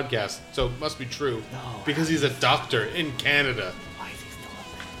on a podcast, so it must be true. No. Because he's a doctor in Canada. Why is he still up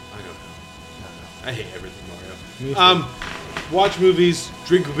there? I don't know. I hate everything, Mario. Me too. watch movies,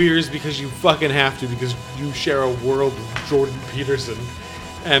 drink beers because you fucking have to, because you share a world with Jordan Peterson.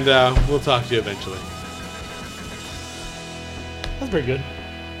 And we'll talk to you eventually. That's pretty good.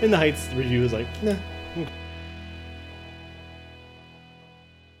 In the Heights review is like, nah.